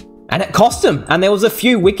 And it cost them. And there was a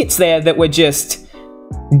few wickets there that were just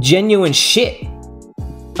genuine shit.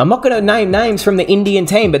 I'm not going to name names from the Indian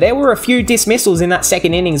team, but there were a few dismissals in that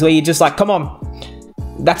second innings where you're just like, come on,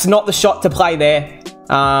 that's not the shot to play there.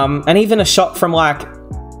 And even a shot from like,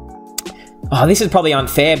 oh, this is probably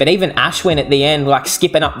unfair, but even Ashwin at the end, like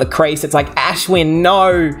skipping up the crease, it's like, Ashwin,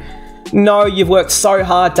 no, you've worked so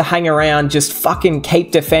hard to hang around, just fucking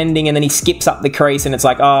keep defending, and then he skips up the crease, and it's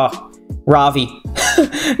like, oh, Ravi,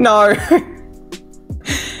 no.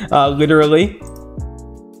 Literally,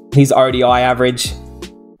 his ODI average,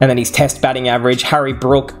 and then his test batting average, Harry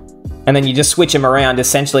Brook, and then you just switch him around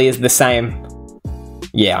essentially as the same.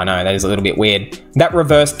 Yeah, I know, that is a little bit weird. That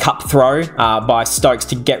reverse cup throw by Stokes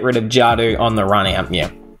to get rid of Jadu on the run out,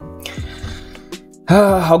 yeah.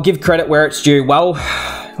 I'll give credit where it's due. Well,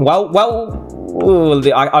 I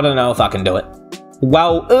don't know if I can do it.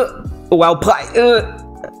 Well played.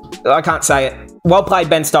 I can't say it. Well played,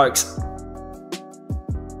 Ben Stokes.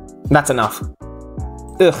 That's enough.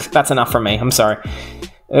 That's enough from me. I'm sorry.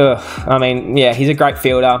 I mean, yeah, he's a great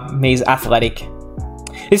fielder. He's athletic.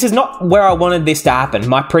 This is not where I wanted this to happen.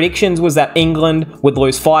 My predictions was that England would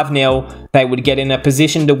lose 5-0, they would get in a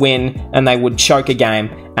position to win, and they would choke a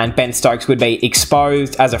game, and Ben Stokes would be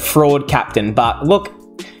exposed as a fraud captain. But look,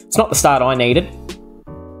 it's not the start I needed.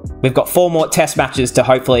 We've got 4 more test matches to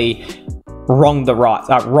hopefully right the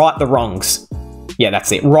wrongs. Yeah,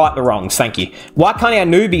 that's it. Right the wrongs. Thank you. Why can't our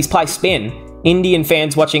newbies play spin? Indian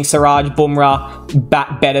fans watching Siraj Bumrah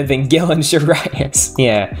bat better than Gill and Shreyas.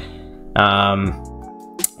 Yeah.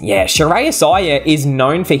 Yeah, Shreyas Iyer is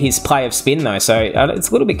known for his play of spin though, so it's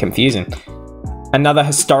a little bit confusing. Another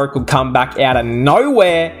historical comeback out of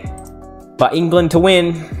nowhere by England to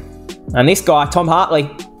win. And this guy, Tom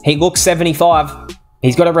Hartley, he looks 75.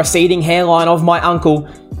 He's got a receding hairline of my uncle,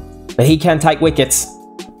 but he can take wickets.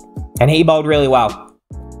 And he bowled really well.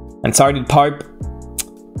 And so did Pope.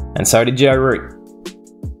 And so did Joe Root.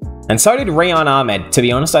 And so did Rian Ahmed, to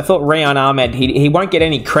be honest. I thought Rian Ahmed, he won't get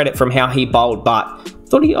any credit from how he bowled, but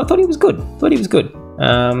I thought he was good.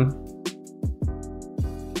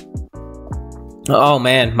 Oh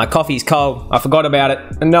man, my coffee's cold. I forgot about it.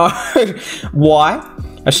 No. Why?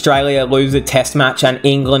 Australia lose a test match and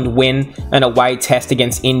England win an away test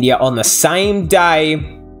against India on the same day.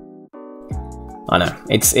 I know.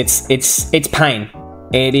 It's pain.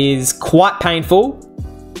 It is quite painful.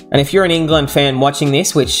 And if you're an England fan watching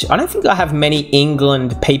this, which I don't think I have many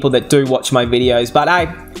England people that do watch my videos, but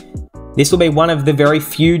hey, this will be one of the very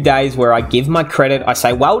few days where I give my credit. I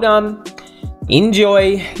say, well done.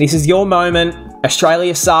 Enjoy. This is your moment.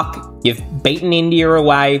 Australia suck. You've beaten India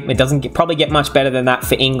away. It doesn't probably get much better than that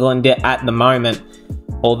for England at the moment.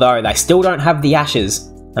 Although they still don't have the Ashes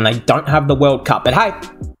and they don't have the World Cup. But hey,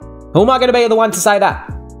 who am I going to be the one to say that?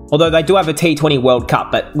 Although they do have a T20 World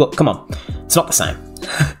Cup. But look, come on. It's not the same.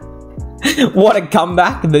 What a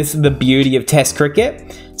comeback. This is the beauty of Test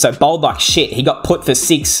cricket. So bowled like shit. He got put for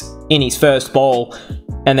 6 in his first ball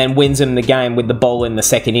and then wins him the game with the ball in the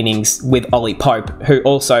second innings with Ollie Pope, who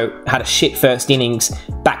also had a shit first innings,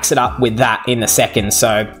 backs it up with that in the second.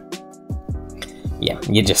 So yeah,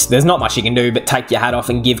 there's not much you can do but take your hat off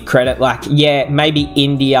and give credit. Like, yeah, maybe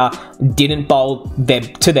India didn't bowl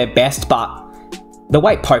to their best, but the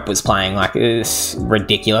way Pope was playing, like, is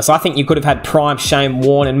ridiculous. I think you could have had prime Shane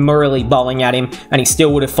Warne and Murali bowling at him, and he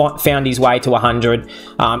still would have found his way to 100.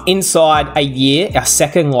 Inside a year, our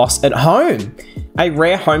second loss at home. A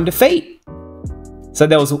rare home defeat. So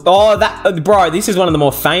there was... bro, this is one of the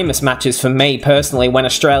more famous matches for me, personally, when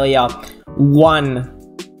Australia won...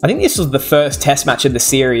 I think this was the first test match of the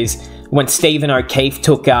series, when Stephen O'Keefe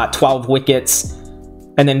took 12 wickets...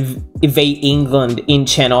 And then v England in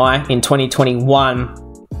Chennai in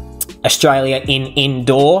 2021, Australia in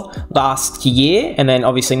indoor last year, and then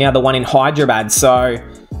obviously now the one in Hyderabad. So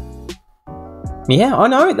yeah, I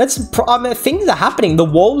know things are happening. The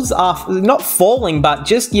walls are not falling, but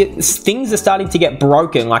just things are starting to get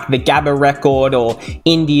broken, like the Gabba record or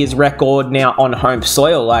India's record now on home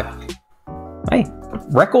soil. Like, hey,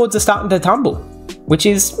 records are starting to tumble, which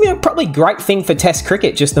is probably a great thing for Test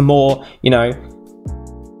cricket. Just the more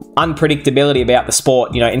unpredictability about the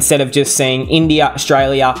sport, instead of just seeing India,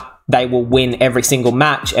 Australia, they will win every single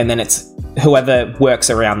match, and then it's whoever works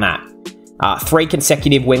around that. 3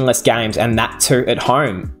 consecutive winless games, and that too at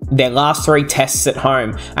home. Their last 3 tests at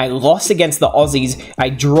home, a loss against the Aussies,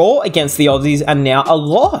 a draw against the Aussies, and now a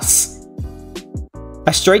loss.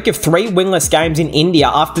 A streak of 3 winless games in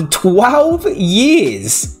India after 12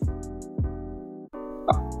 years.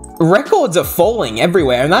 Records are falling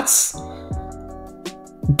everywhere, and that's...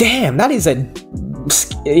 Damn, that is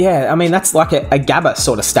that's like a Gabba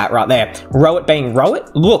sort of stat right there. Rowett being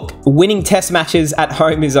Rowett? Look, winning test matches at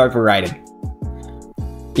home is overrated.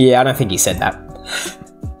 Yeah, I don't think he said that.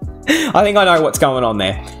 I think I know what's going on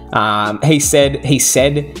there. He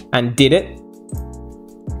said and did it.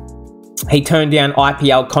 He turned down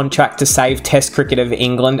IPL contract to save test cricket of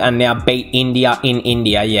England and now beat India in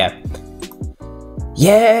India, yeah.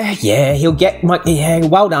 Yeah, he'll get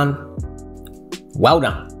well done. Well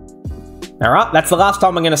done. All right, that's the last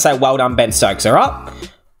time I'm going to say well done, Ben Stokes, all right?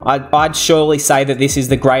 I'd surely say that this is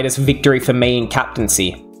the greatest victory for me in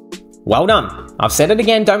captaincy. Well done. I've said it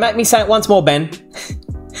again. Don't make me say it once more, Ben.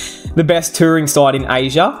 The best touring side in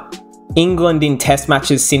Asia. England in test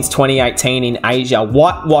matches since 2018 in Asia.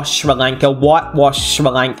 Whitewash Sri Lanka.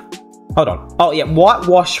 Hold on. Oh, yeah.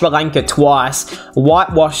 Whitewash Sri Lanka twice.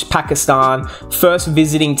 Whitewash Pakistan. First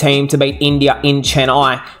visiting team to beat India in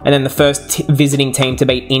Chennai. And then the first visiting team to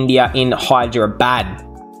beat India in Hyderabad.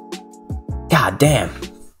 God damn.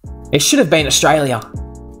 It should have been Australia.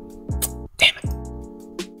 Damn it.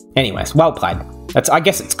 Anyways, well played. I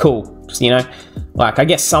guess it's cool. Just, I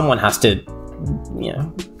guess someone has to,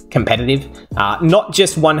 competitive. Not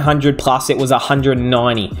just 100 plus, it was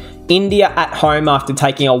 190. India at home after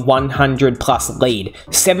taking a 100 plus lead.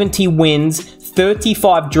 70 wins,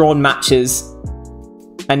 35 drawn matches,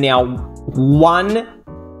 and now 1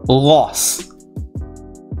 loss.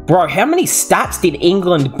 Bro, how many stats did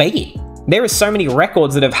England beat? There are so many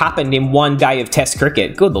records that have happened in one day of Test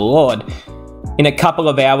cricket. Good Lord. In a couple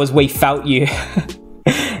of hours, we felt you.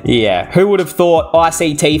 Yeah, who would have thought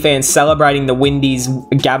ICT fans celebrating the Windies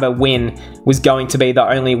Gabba win was going to be the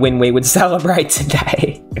only win we would celebrate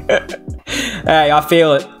today? Hey, I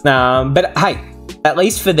feel it. But hey, at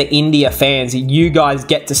least for the India fans, you guys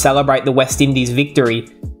get to celebrate the West Indies victory.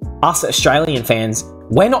 Us Australian fans,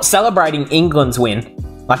 we're not celebrating England's win.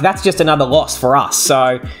 Like, that's just another loss for us.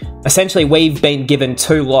 So essentially, we've been given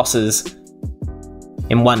 2 losses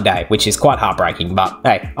in one day, which is quite heartbreaking. But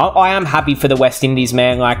hey, I am happy for the West Indies,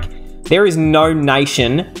 man. Like, there is no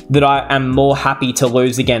nation that I am more happy to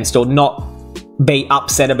lose against or not be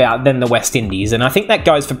upset about than the West Indies. And I think that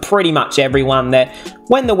goes for pretty much everyone, that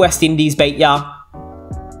when the West Indies beat ya,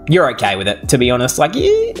 you're okay with it, to be honest. Like,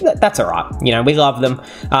 yeah, that's all right. We love them.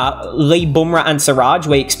 Lee, Bumrah and Siraj,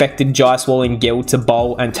 we expected Jaiswal and Gill to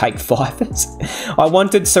bowl and take 5s. I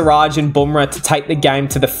wanted Siraj and Bumrah to take the game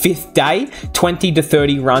to the 5th day. 20 to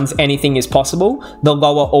 30 runs, anything is possible. The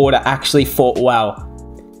lower order actually fought well.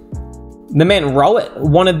 The man Rowett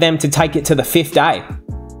wanted them to take it to the 5th day.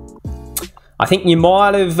 I think you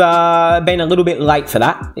might have been a little bit late for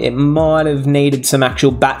that. It might have needed some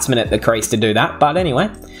actual batsmen at the crease to do that. But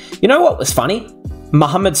anyway, you know what was funny?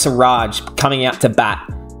 Mohammad Siraj coming out to bat.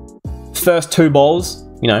 First 2 balls,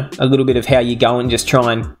 you know, a little bit of how you go and just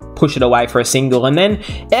try and push it away for a single. And then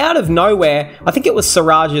out of nowhere, I think it was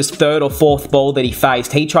Siraj's 3rd or 4th ball that he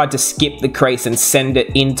faced. He tried to skip the crease and send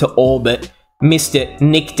it into orbit. Missed it,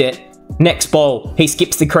 nicked it. Next ball, he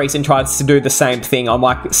skips the crease and tries to do the same thing. I'm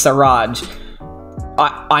like, Siraj,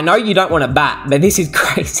 I know you don't want to bat, but this is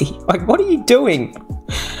crazy. Like, what are you doing?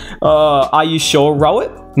 Are you sure,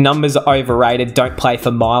 Rowett? Numbers are overrated. Don't play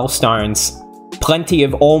for milestones. Plenty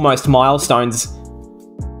of almost milestones.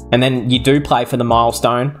 And then you do play for the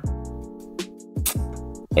milestone.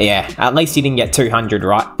 Yeah, at least you didn't get 200,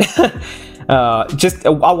 right? I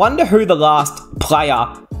wonder who the last player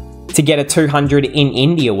to get a 200 in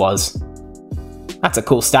India was. That's a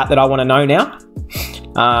cool stat that I want to know now.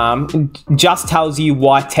 Just tells you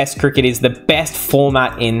why Test cricket is the best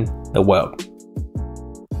format in the world.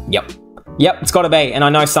 Yep, it's got to be. And I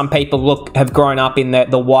know some people have grown up in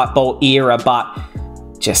the white ball era, but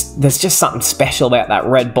there's just something special about that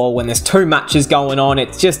red ball when there's 2 matches going on.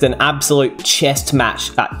 It's just an absolute chess match.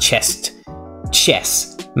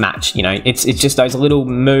 You know, it's just those little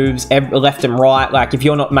moves left and right. Like, if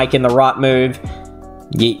you're not making the right move,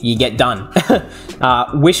 you get done.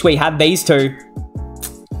 Wish we had these 2.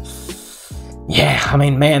 Yeah, I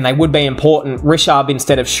mean, man, they would be important. Rishabh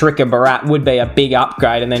instead of Shrikar Bharat would be a big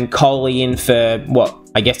upgrade, and then Kohli in for, what,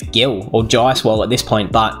 I guess Gill or Jaiswal at this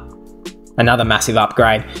point, but another massive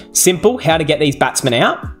upgrade. Simple, how to get these batsmen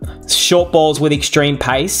out. Short balls with extreme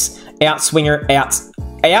pace. Outswinger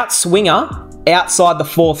outside the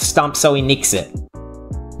 4th stump so he nicks it.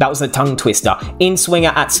 That was a tongue twister. In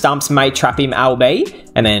swinger at stumps may trap him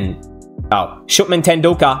LB. And then, Shubman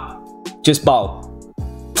Tendulkar, just bowl.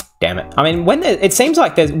 Damn it. I mean, it seems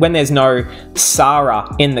like when there's no Sara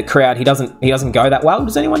in the crowd, he doesn't go that well.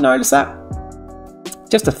 Does anyone notice that?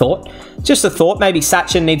 Just a thought. Maybe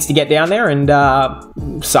Sachin needs to get down there and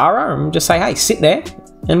Sara and just say, hey, sit there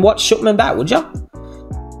and watch Shubman bat, would you?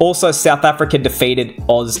 Also, South Africa defeated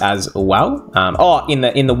Oz as well. In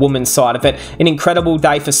the women's side of it, an incredible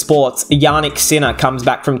day for sports. Yannick Sinner comes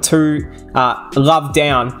back from 2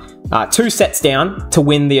 sets down to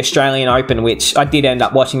win the Australian Open, which I did end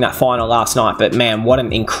up watching that final last night. But man, what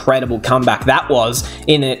an incredible comeback that was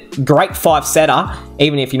in a great 5-setter.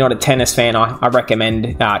 Even if you're not a tennis fan, I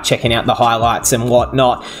recommend checking out the highlights and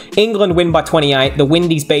whatnot. England win by 28. The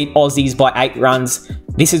Windies beat Aussies by 8 runs.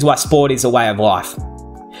 This is why sport is a way of life.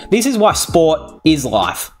 This is why sport is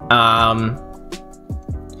life.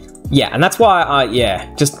 Yeah, and that's why I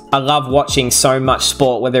love watching so much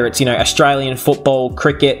sport, whether it's, you know, Australian football,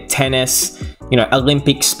 cricket, tennis, you know,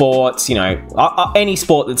 Olympic sports, you know, any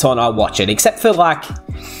sport that's on, I watch it, except for like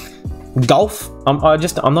golf. I'm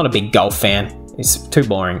not a big golf fan. It's too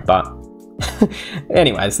boring, but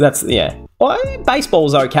anyways, well,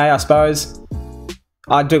 baseball's okay, I suppose.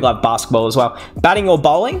 I do love basketball as well. Batting or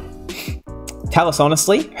bowling? Tell us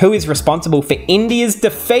honestly, who is responsible for India's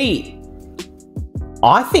defeat?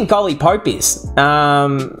 I think Ollie Pope is.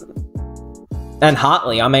 And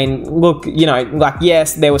Hartley. I mean, look, you know, like,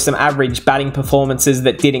 yes, there were some average batting performances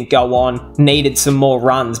that didn't go on, needed some more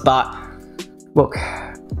runs, but look,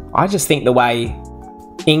 I just think the way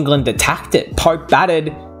England attacked it, Pope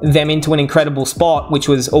batted them into an incredible spot, which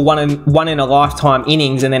was a one in a lifetime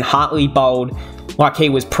innings, and then Hartley bowled like he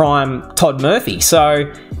was prime Todd Murphy. So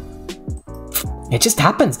it just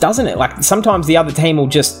happens, doesn't it? Like, sometimes the other team will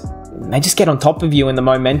just get on top of you and the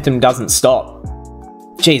momentum doesn't stop.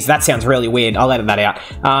 Jeez, that sounds really weird. I'll edit that out.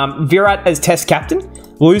 Virat as test captain,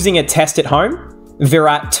 losing a test at home.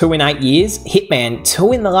 Virat 2 in 8 years. Hitman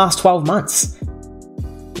 2 in the last 12 months.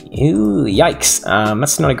 Ooh, yikes.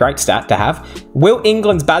 That's not a great stat to have. Will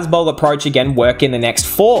England's Bazball approach again work in the next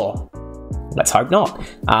 4? Let's hope not.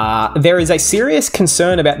 There is a serious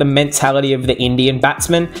concern about the mentality of the Indian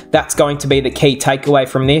batsmen. That's going to be the key takeaway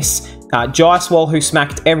from this. Jaiswal, who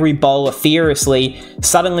smacked every bowler furiously,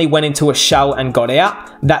 suddenly went into a shell and got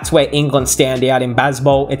out. That's where England stand out in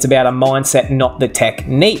Bazball. It's about a mindset, not the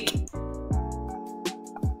technique.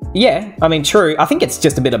 Yeah, I mean, true. I think it's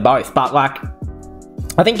just a bit of both, but like,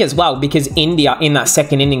 I think as well, because India in that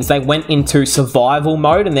second innings, they went into survival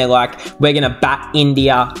mode and they're like, we're going to bat England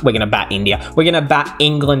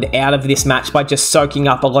out of this match by just soaking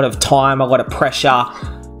up a lot of time, a lot of pressure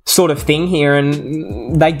sort of thing here.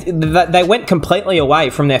 And they went completely away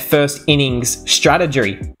from their first innings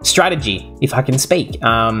strategy, if I can speak.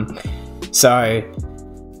 So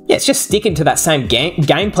yeah, it's just sticking to that same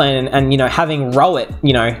game plan and you know, having Rowett,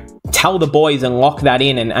 you know, tell the boys and lock that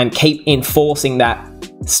in and keep enforcing that.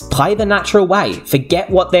 Play the natural way. Forget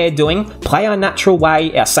what they're doing. Play our natural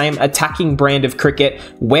way, our same attacking brand of cricket.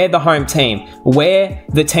 We're the home team. We're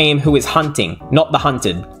the team who is hunting, not the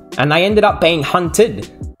hunted. And they ended up being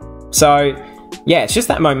hunted. So, yeah, it's just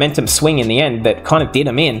that momentum swing in the end that kind of did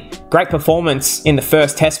them in. Great performance in the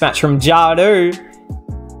first test match from Jadu.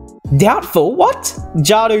 Doubtful? What?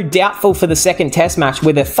 Jadu doubtful for the second test match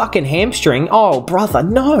with a fucking hamstring? Oh, brother,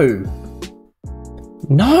 no.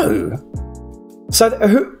 No. So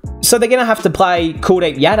they're going to have to play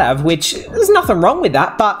Kuldeep Yadav, which there's nothing wrong with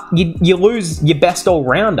that, but you lose your best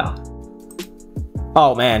all-rounder.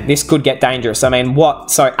 Oh, man, this could get dangerous. I mean,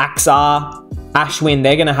 what? So Axar, Ashwin,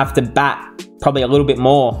 they're going to have to bat probably a little bit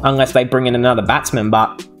more unless they bring in another batsman,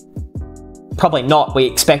 but probably not. We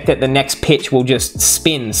expect that the next pitch will just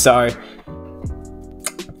spin, so...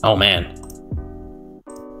 Oh, man.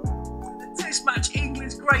 Test match,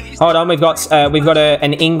 England's greatest. Hold on, we've got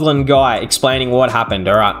an England guy explaining what happened.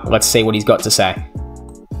 All right, let's see what he's got to say.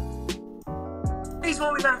 Here's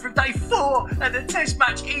what we learned from day 4 at the test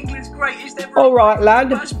match, England's greatest ever. All right, lad.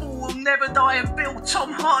 Baseball will never die and build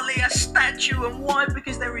Tom Hartley a statue. And why?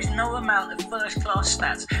 Because there is no amount of first-class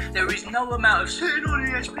stats. There is no amount of sitting on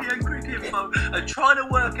ESPN cricket info and trying to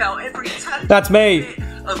work out every talent. That's me.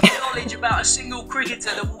 Of knowledge about a single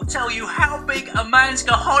cricketer that will tell you how big a man's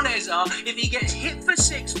cojones are if he gets hit for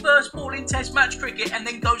 6 first ball in test match cricket and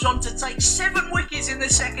then goes on to take 7 wickets in the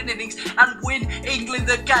second innings and win England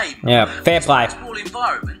the game. Yeah, fair play.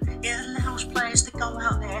 Environment, it allows players to go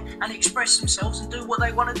out there and express themselves and do what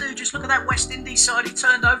they want to do. Just look at that West Indies side who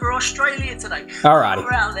turned over Australia today. Alrighty.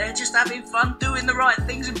 We're out there just having fun, doing the right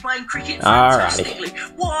things and playing cricket fantastically.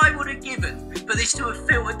 What I would have given for this to have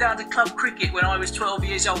filtered down to club cricket when I was 12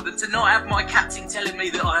 years old and to not have my captain telling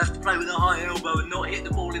me that I have to play with a high elbow and not hit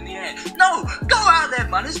the ball in the air. No, go out there,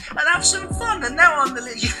 munners, and have some fun. And now I'm the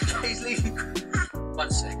UK's leading...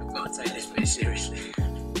 One sec, I've got to take this bit seriously.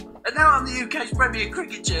 And now I'm the UK's premier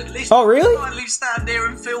cricket journalist. Oh, really? I finally stand here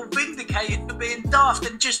and feel vindicated for being daft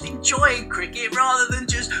and just enjoying cricket rather than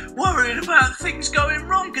just worrying about things going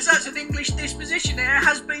wrong, because that's an English disposition. It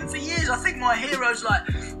has been for years. I think my heroes like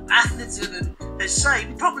Atherton and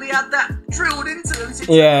Hussain probably had that drilled into them since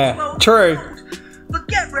they were 12 true. years old. But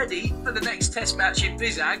get ready for the next test match in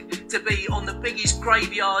Vizag to be on the biggest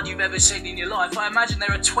graveyard you've ever seen in your life. I imagine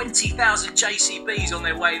there are 20,000 JCBs on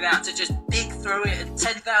their way out to just dig through it, and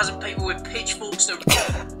 10,000 people with pitchforks to...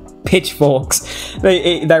 Pitchforks.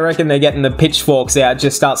 They reckon they're getting the pitchforks out,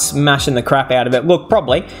 just start smashing the crap out of it. Look,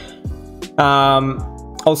 probably.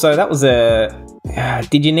 Also, that was a...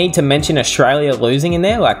 did you need to mention Australia losing in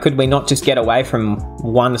there? Like, could we not just get away from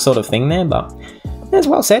one sort of thing there? But that's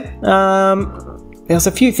well said. There's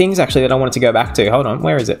a few things actually that I wanted to go back to. Hold on,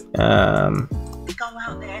 where is it? Go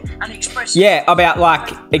out there and express... Yeah, about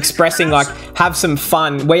like expressing, like have some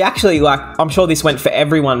fun. We actually, like, I'm sure this went for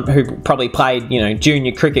everyone who probably played, you know,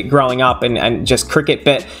 junior cricket growing up and just cricket.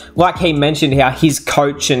 But like he mentioned how his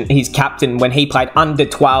coach and his captain, when he played under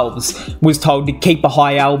 12s, was told to keep a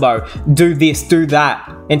high elbow, do this, do that,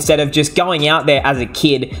 instead of just going out there as a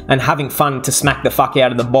kid and having fun to smack the fuck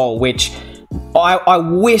out of the ball, which I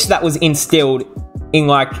wish that was instilled in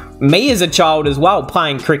like me as a child as well,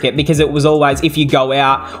 playing cricket, because it was always, if you go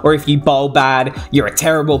out or if you bowl bad, you're a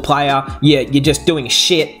terrible player, you're just doing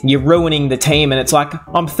shit, you're ruining the team. And it's like,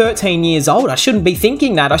 I'm 13 years old, I shouldn't be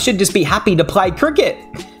thinking that. I should just be happy to play cricket.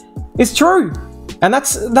 It's true. And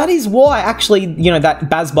that is why actually, you know, that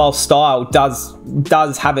Bazball style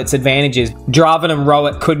does have its advantages. Dravid and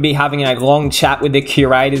Rowett could be having a long chat with the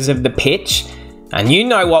curators of the pitch, and you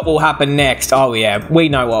know what will happen next. Oh yeah, we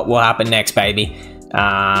know what will happen next, baby.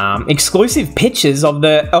 Exclusive pictures of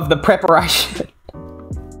the preparation.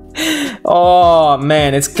 Oh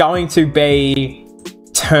man, it's going to be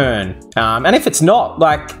turn. And if it's not,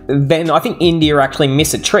 like, then I think India actually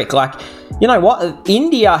miss a trick. Like, you know what?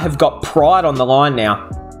 India have got pride on the line now.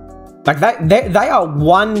 Like, they are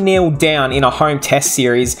 1-0 down in a home test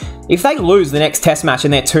series. If they lose the next test match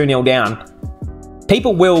and they're 2-0 down,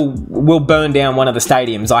 people will burn down one of the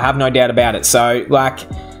stadiums. I have no doubt about it. So, like,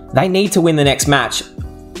 they need to win the next match.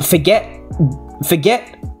 Forget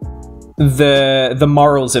the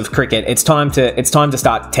morals of cricket. It's time to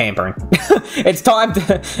start tampering. it's time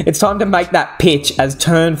to make that pitch as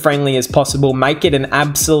turn friendly as possible. Make it an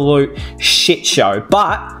absolute shit show.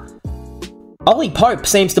 But Ollie Pope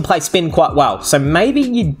seems to play spin quite well, so maybe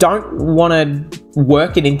you don't want to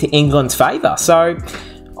work it into England's favour. So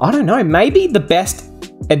I don't know. Maybe the best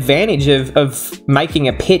advantage of making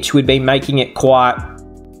a pitch would be making it quite...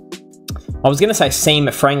 I was going to say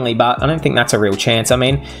seamer friendly, but I don't think that's a real chance. I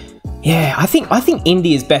mean, yeah, I think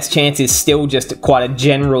India's best chance is still just quite a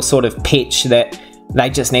general sort of pitch that they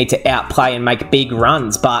just need to outplay and make big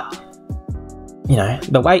runs. But, you know,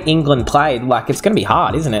 the way England played, like, it's going to be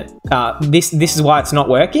hard, isn't it? This is why it's not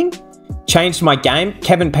working. Changed my game.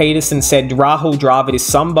 Kevin Peterson said Rahul Dravid is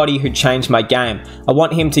somebody who changed my game. I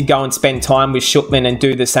want him to go and spend time with Shukman and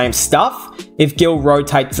do the same stuff. If Gill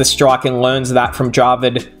rotates the strike and learns that from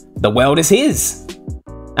Dravid, the world is his.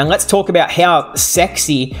 And let's talk about how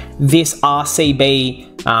sexy this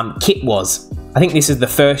RCB kit was. I think this is the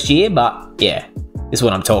first year, but yeah, this is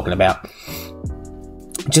what I'm talking about.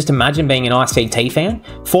 Just imagine being an ICT fan.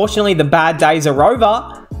 Fortunately, the bad days are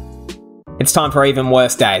over. It's time for even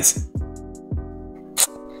worse days.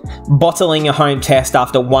 Bottling a home test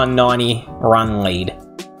after 190 run lead.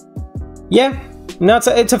 Yeah, no,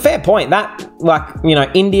 it's a fair point. That, like, you know,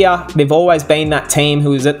 India, they've always been that team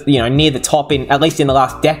who's at, you know, near the top in, at least in the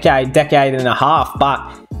last decade and a half,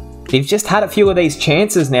 but they've just had a few of these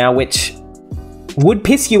chances now, which would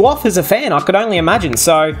piss you off as a fan, I could only imagine.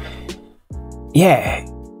 So, yeah,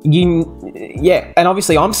 and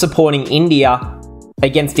obviously I'm supporting India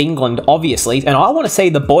against England, obviously, and I want to see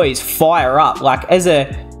the boys fire up. Like, as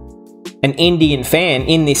an Indian fan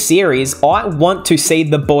in this series, I want to see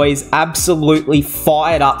the boys absolutely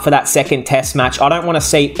fired up for that second test match. I don't want to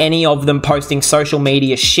see any of them posting social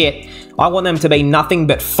media shit. I want them to be nothing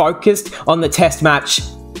but focused on the test match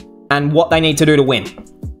and what they need to do to win.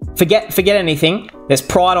 Forget anything. There's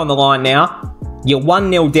pride on the line now. You're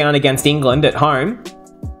 1-0 down against England at home.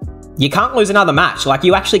 You can't lose another match. Like,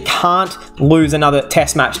 you actually can't lose another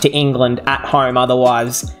test match to England at home,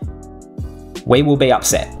 otherwise we will be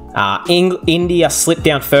upset. India slipped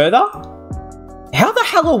down further. How the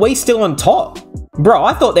hell are we still on top? Bro,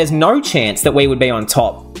 I thought there's no chance that we would be on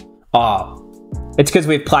top. Oh, it's because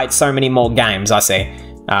we've played so many more games, I see.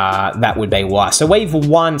 That would be why. So we've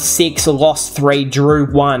won 6, lost 3,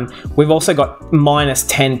 drew 1. We've also got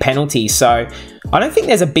 -10 penalties. So I don't think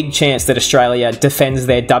there's a big chance that Australia defends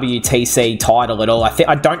their WTC title at all.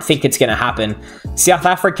 I don't think it's going to happen. South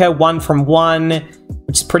Africa, 1 from 1,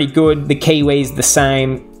 which is pretty good. The Kiwis, the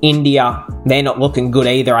same. India, they're not looking good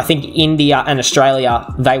either. I think India and Australia,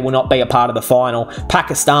 they will not be a part of the final.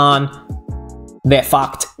 Pakistan, they're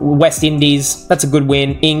fucked. West Indies, that's a good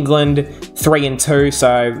win. England, 3-2,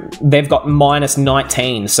 so they've got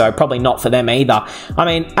 -19, so probably not for them either. I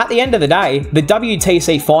mean, at the end of the day, the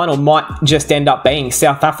WTC final might just end up being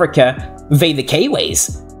South Africa v the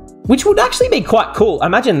Kiwis, which would actually be quite cool.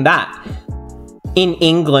 Imagine that. In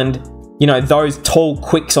England, you know, those tall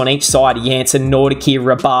quicks on each side, Janssen, Nordique,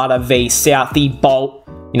 Rabada v Southey, Bolt,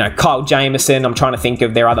 you know, Kyle Jamieson, I'm trying to think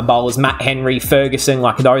of their other bowlers, Matt Henry, Ferguson,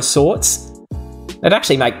 like those sorts. It'd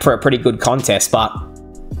actually make for a pretty good contest, but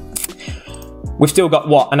we've still got,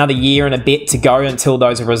 what, another year and a bit to go until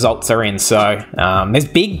those results are in. So there's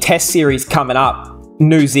big test series coming up.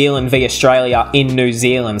 New Zealand v Australia in New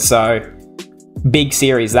Zealand. So big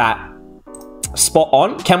series that. Spot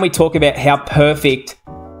on. Can we talk about how perfect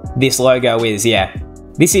this logo is? Yeah.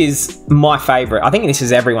 This is my favourite. I think this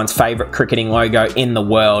is everyone's favourite cricketing logo in the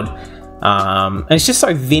world. And it's just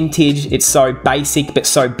so vintage. It's so basic, but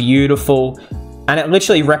so beautiful. And it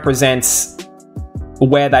literally represents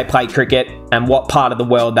where they play cricket and what part of the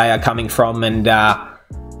world they are coming from. And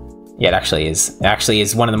yeah, it actually is. It actually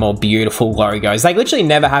is one of the more beautiful logos. They literally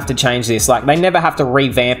never have to change this. Like, they never have to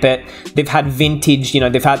revamp it. They've had vintage, you know,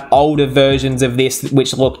 they've had older versions of this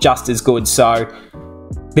which look just as good. So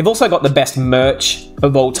they've also got the best merch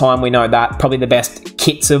of all time. We know that. Probably the best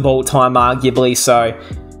kits of all time, arguably. So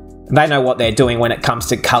they know what they're doing when it comes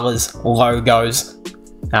to colours, logos,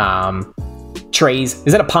 trees.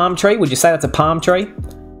 Is that a palm tree? Would you say that's a palm tree?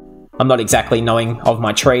 I'm not exactly knowing of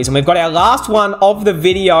my trees. And we've got our last one of the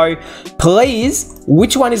video. Please,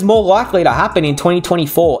 which one is more likely to happen in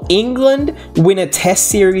 2024? England win a test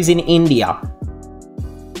series in India.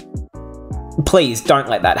 Please don't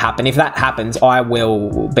let that happen. If that happens, I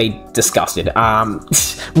will be disgusted.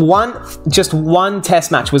 Just one test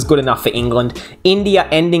match was good enough for England. India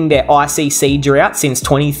ending their ICC drought since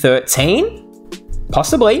 2013.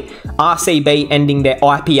 Possibly. RCB ending their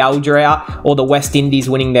IPL drought, or the West Indies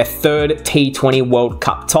winning their 3rd T20 World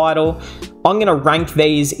Cup title. I'm going to rank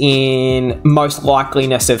these in most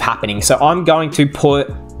likeliness of happening. So I'm going to put...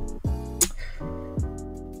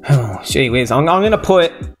 Oh, gee whiz. I'm going to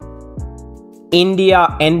put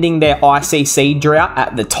India ending their ICC drought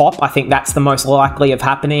at the top. I think that's the most likely of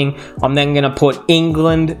happening. I'm then going to put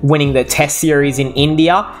England winning the test series in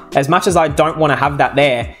India. As much as I don't want to have that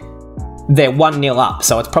there, they're 1-0 up,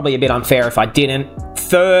 so it's probably a bit unfair if I didn't.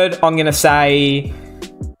 3rd, I'm going to say...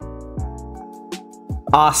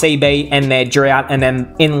 RCB and their drought, and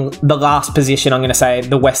then in the last position, I'm going to say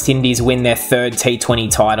the West Indies win their third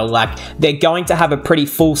T20 title. Like, they're going to have a pretty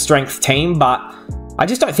full strength team, but I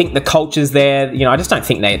just don't think the culture's there. You know, I just don't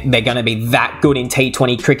think they're going to be that good in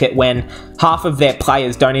T20 cricket when half of their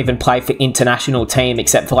players don't even play for international team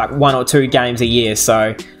except for like 1 or 2 games a year.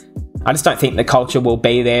 So I just don't think the culture will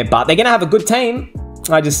be there, but they're going to have a good team.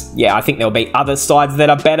 I think there'll be other sides that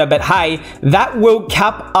are better, but hey, that will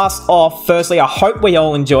cap us off. Firstly, I hope we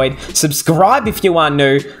all enjoyed. Subscribe if you are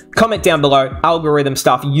new. Comment down below, algorithm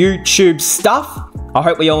stuff, YouTube stuff. I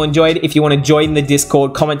hope we all enjoyed. If you want to join the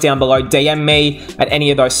Discord, comment down below, DM me at any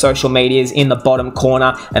of those social medias in the bottom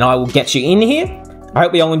corner, and I will get you in here. I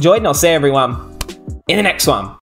hope we all enjoyed, and I'll see everyone in the next one.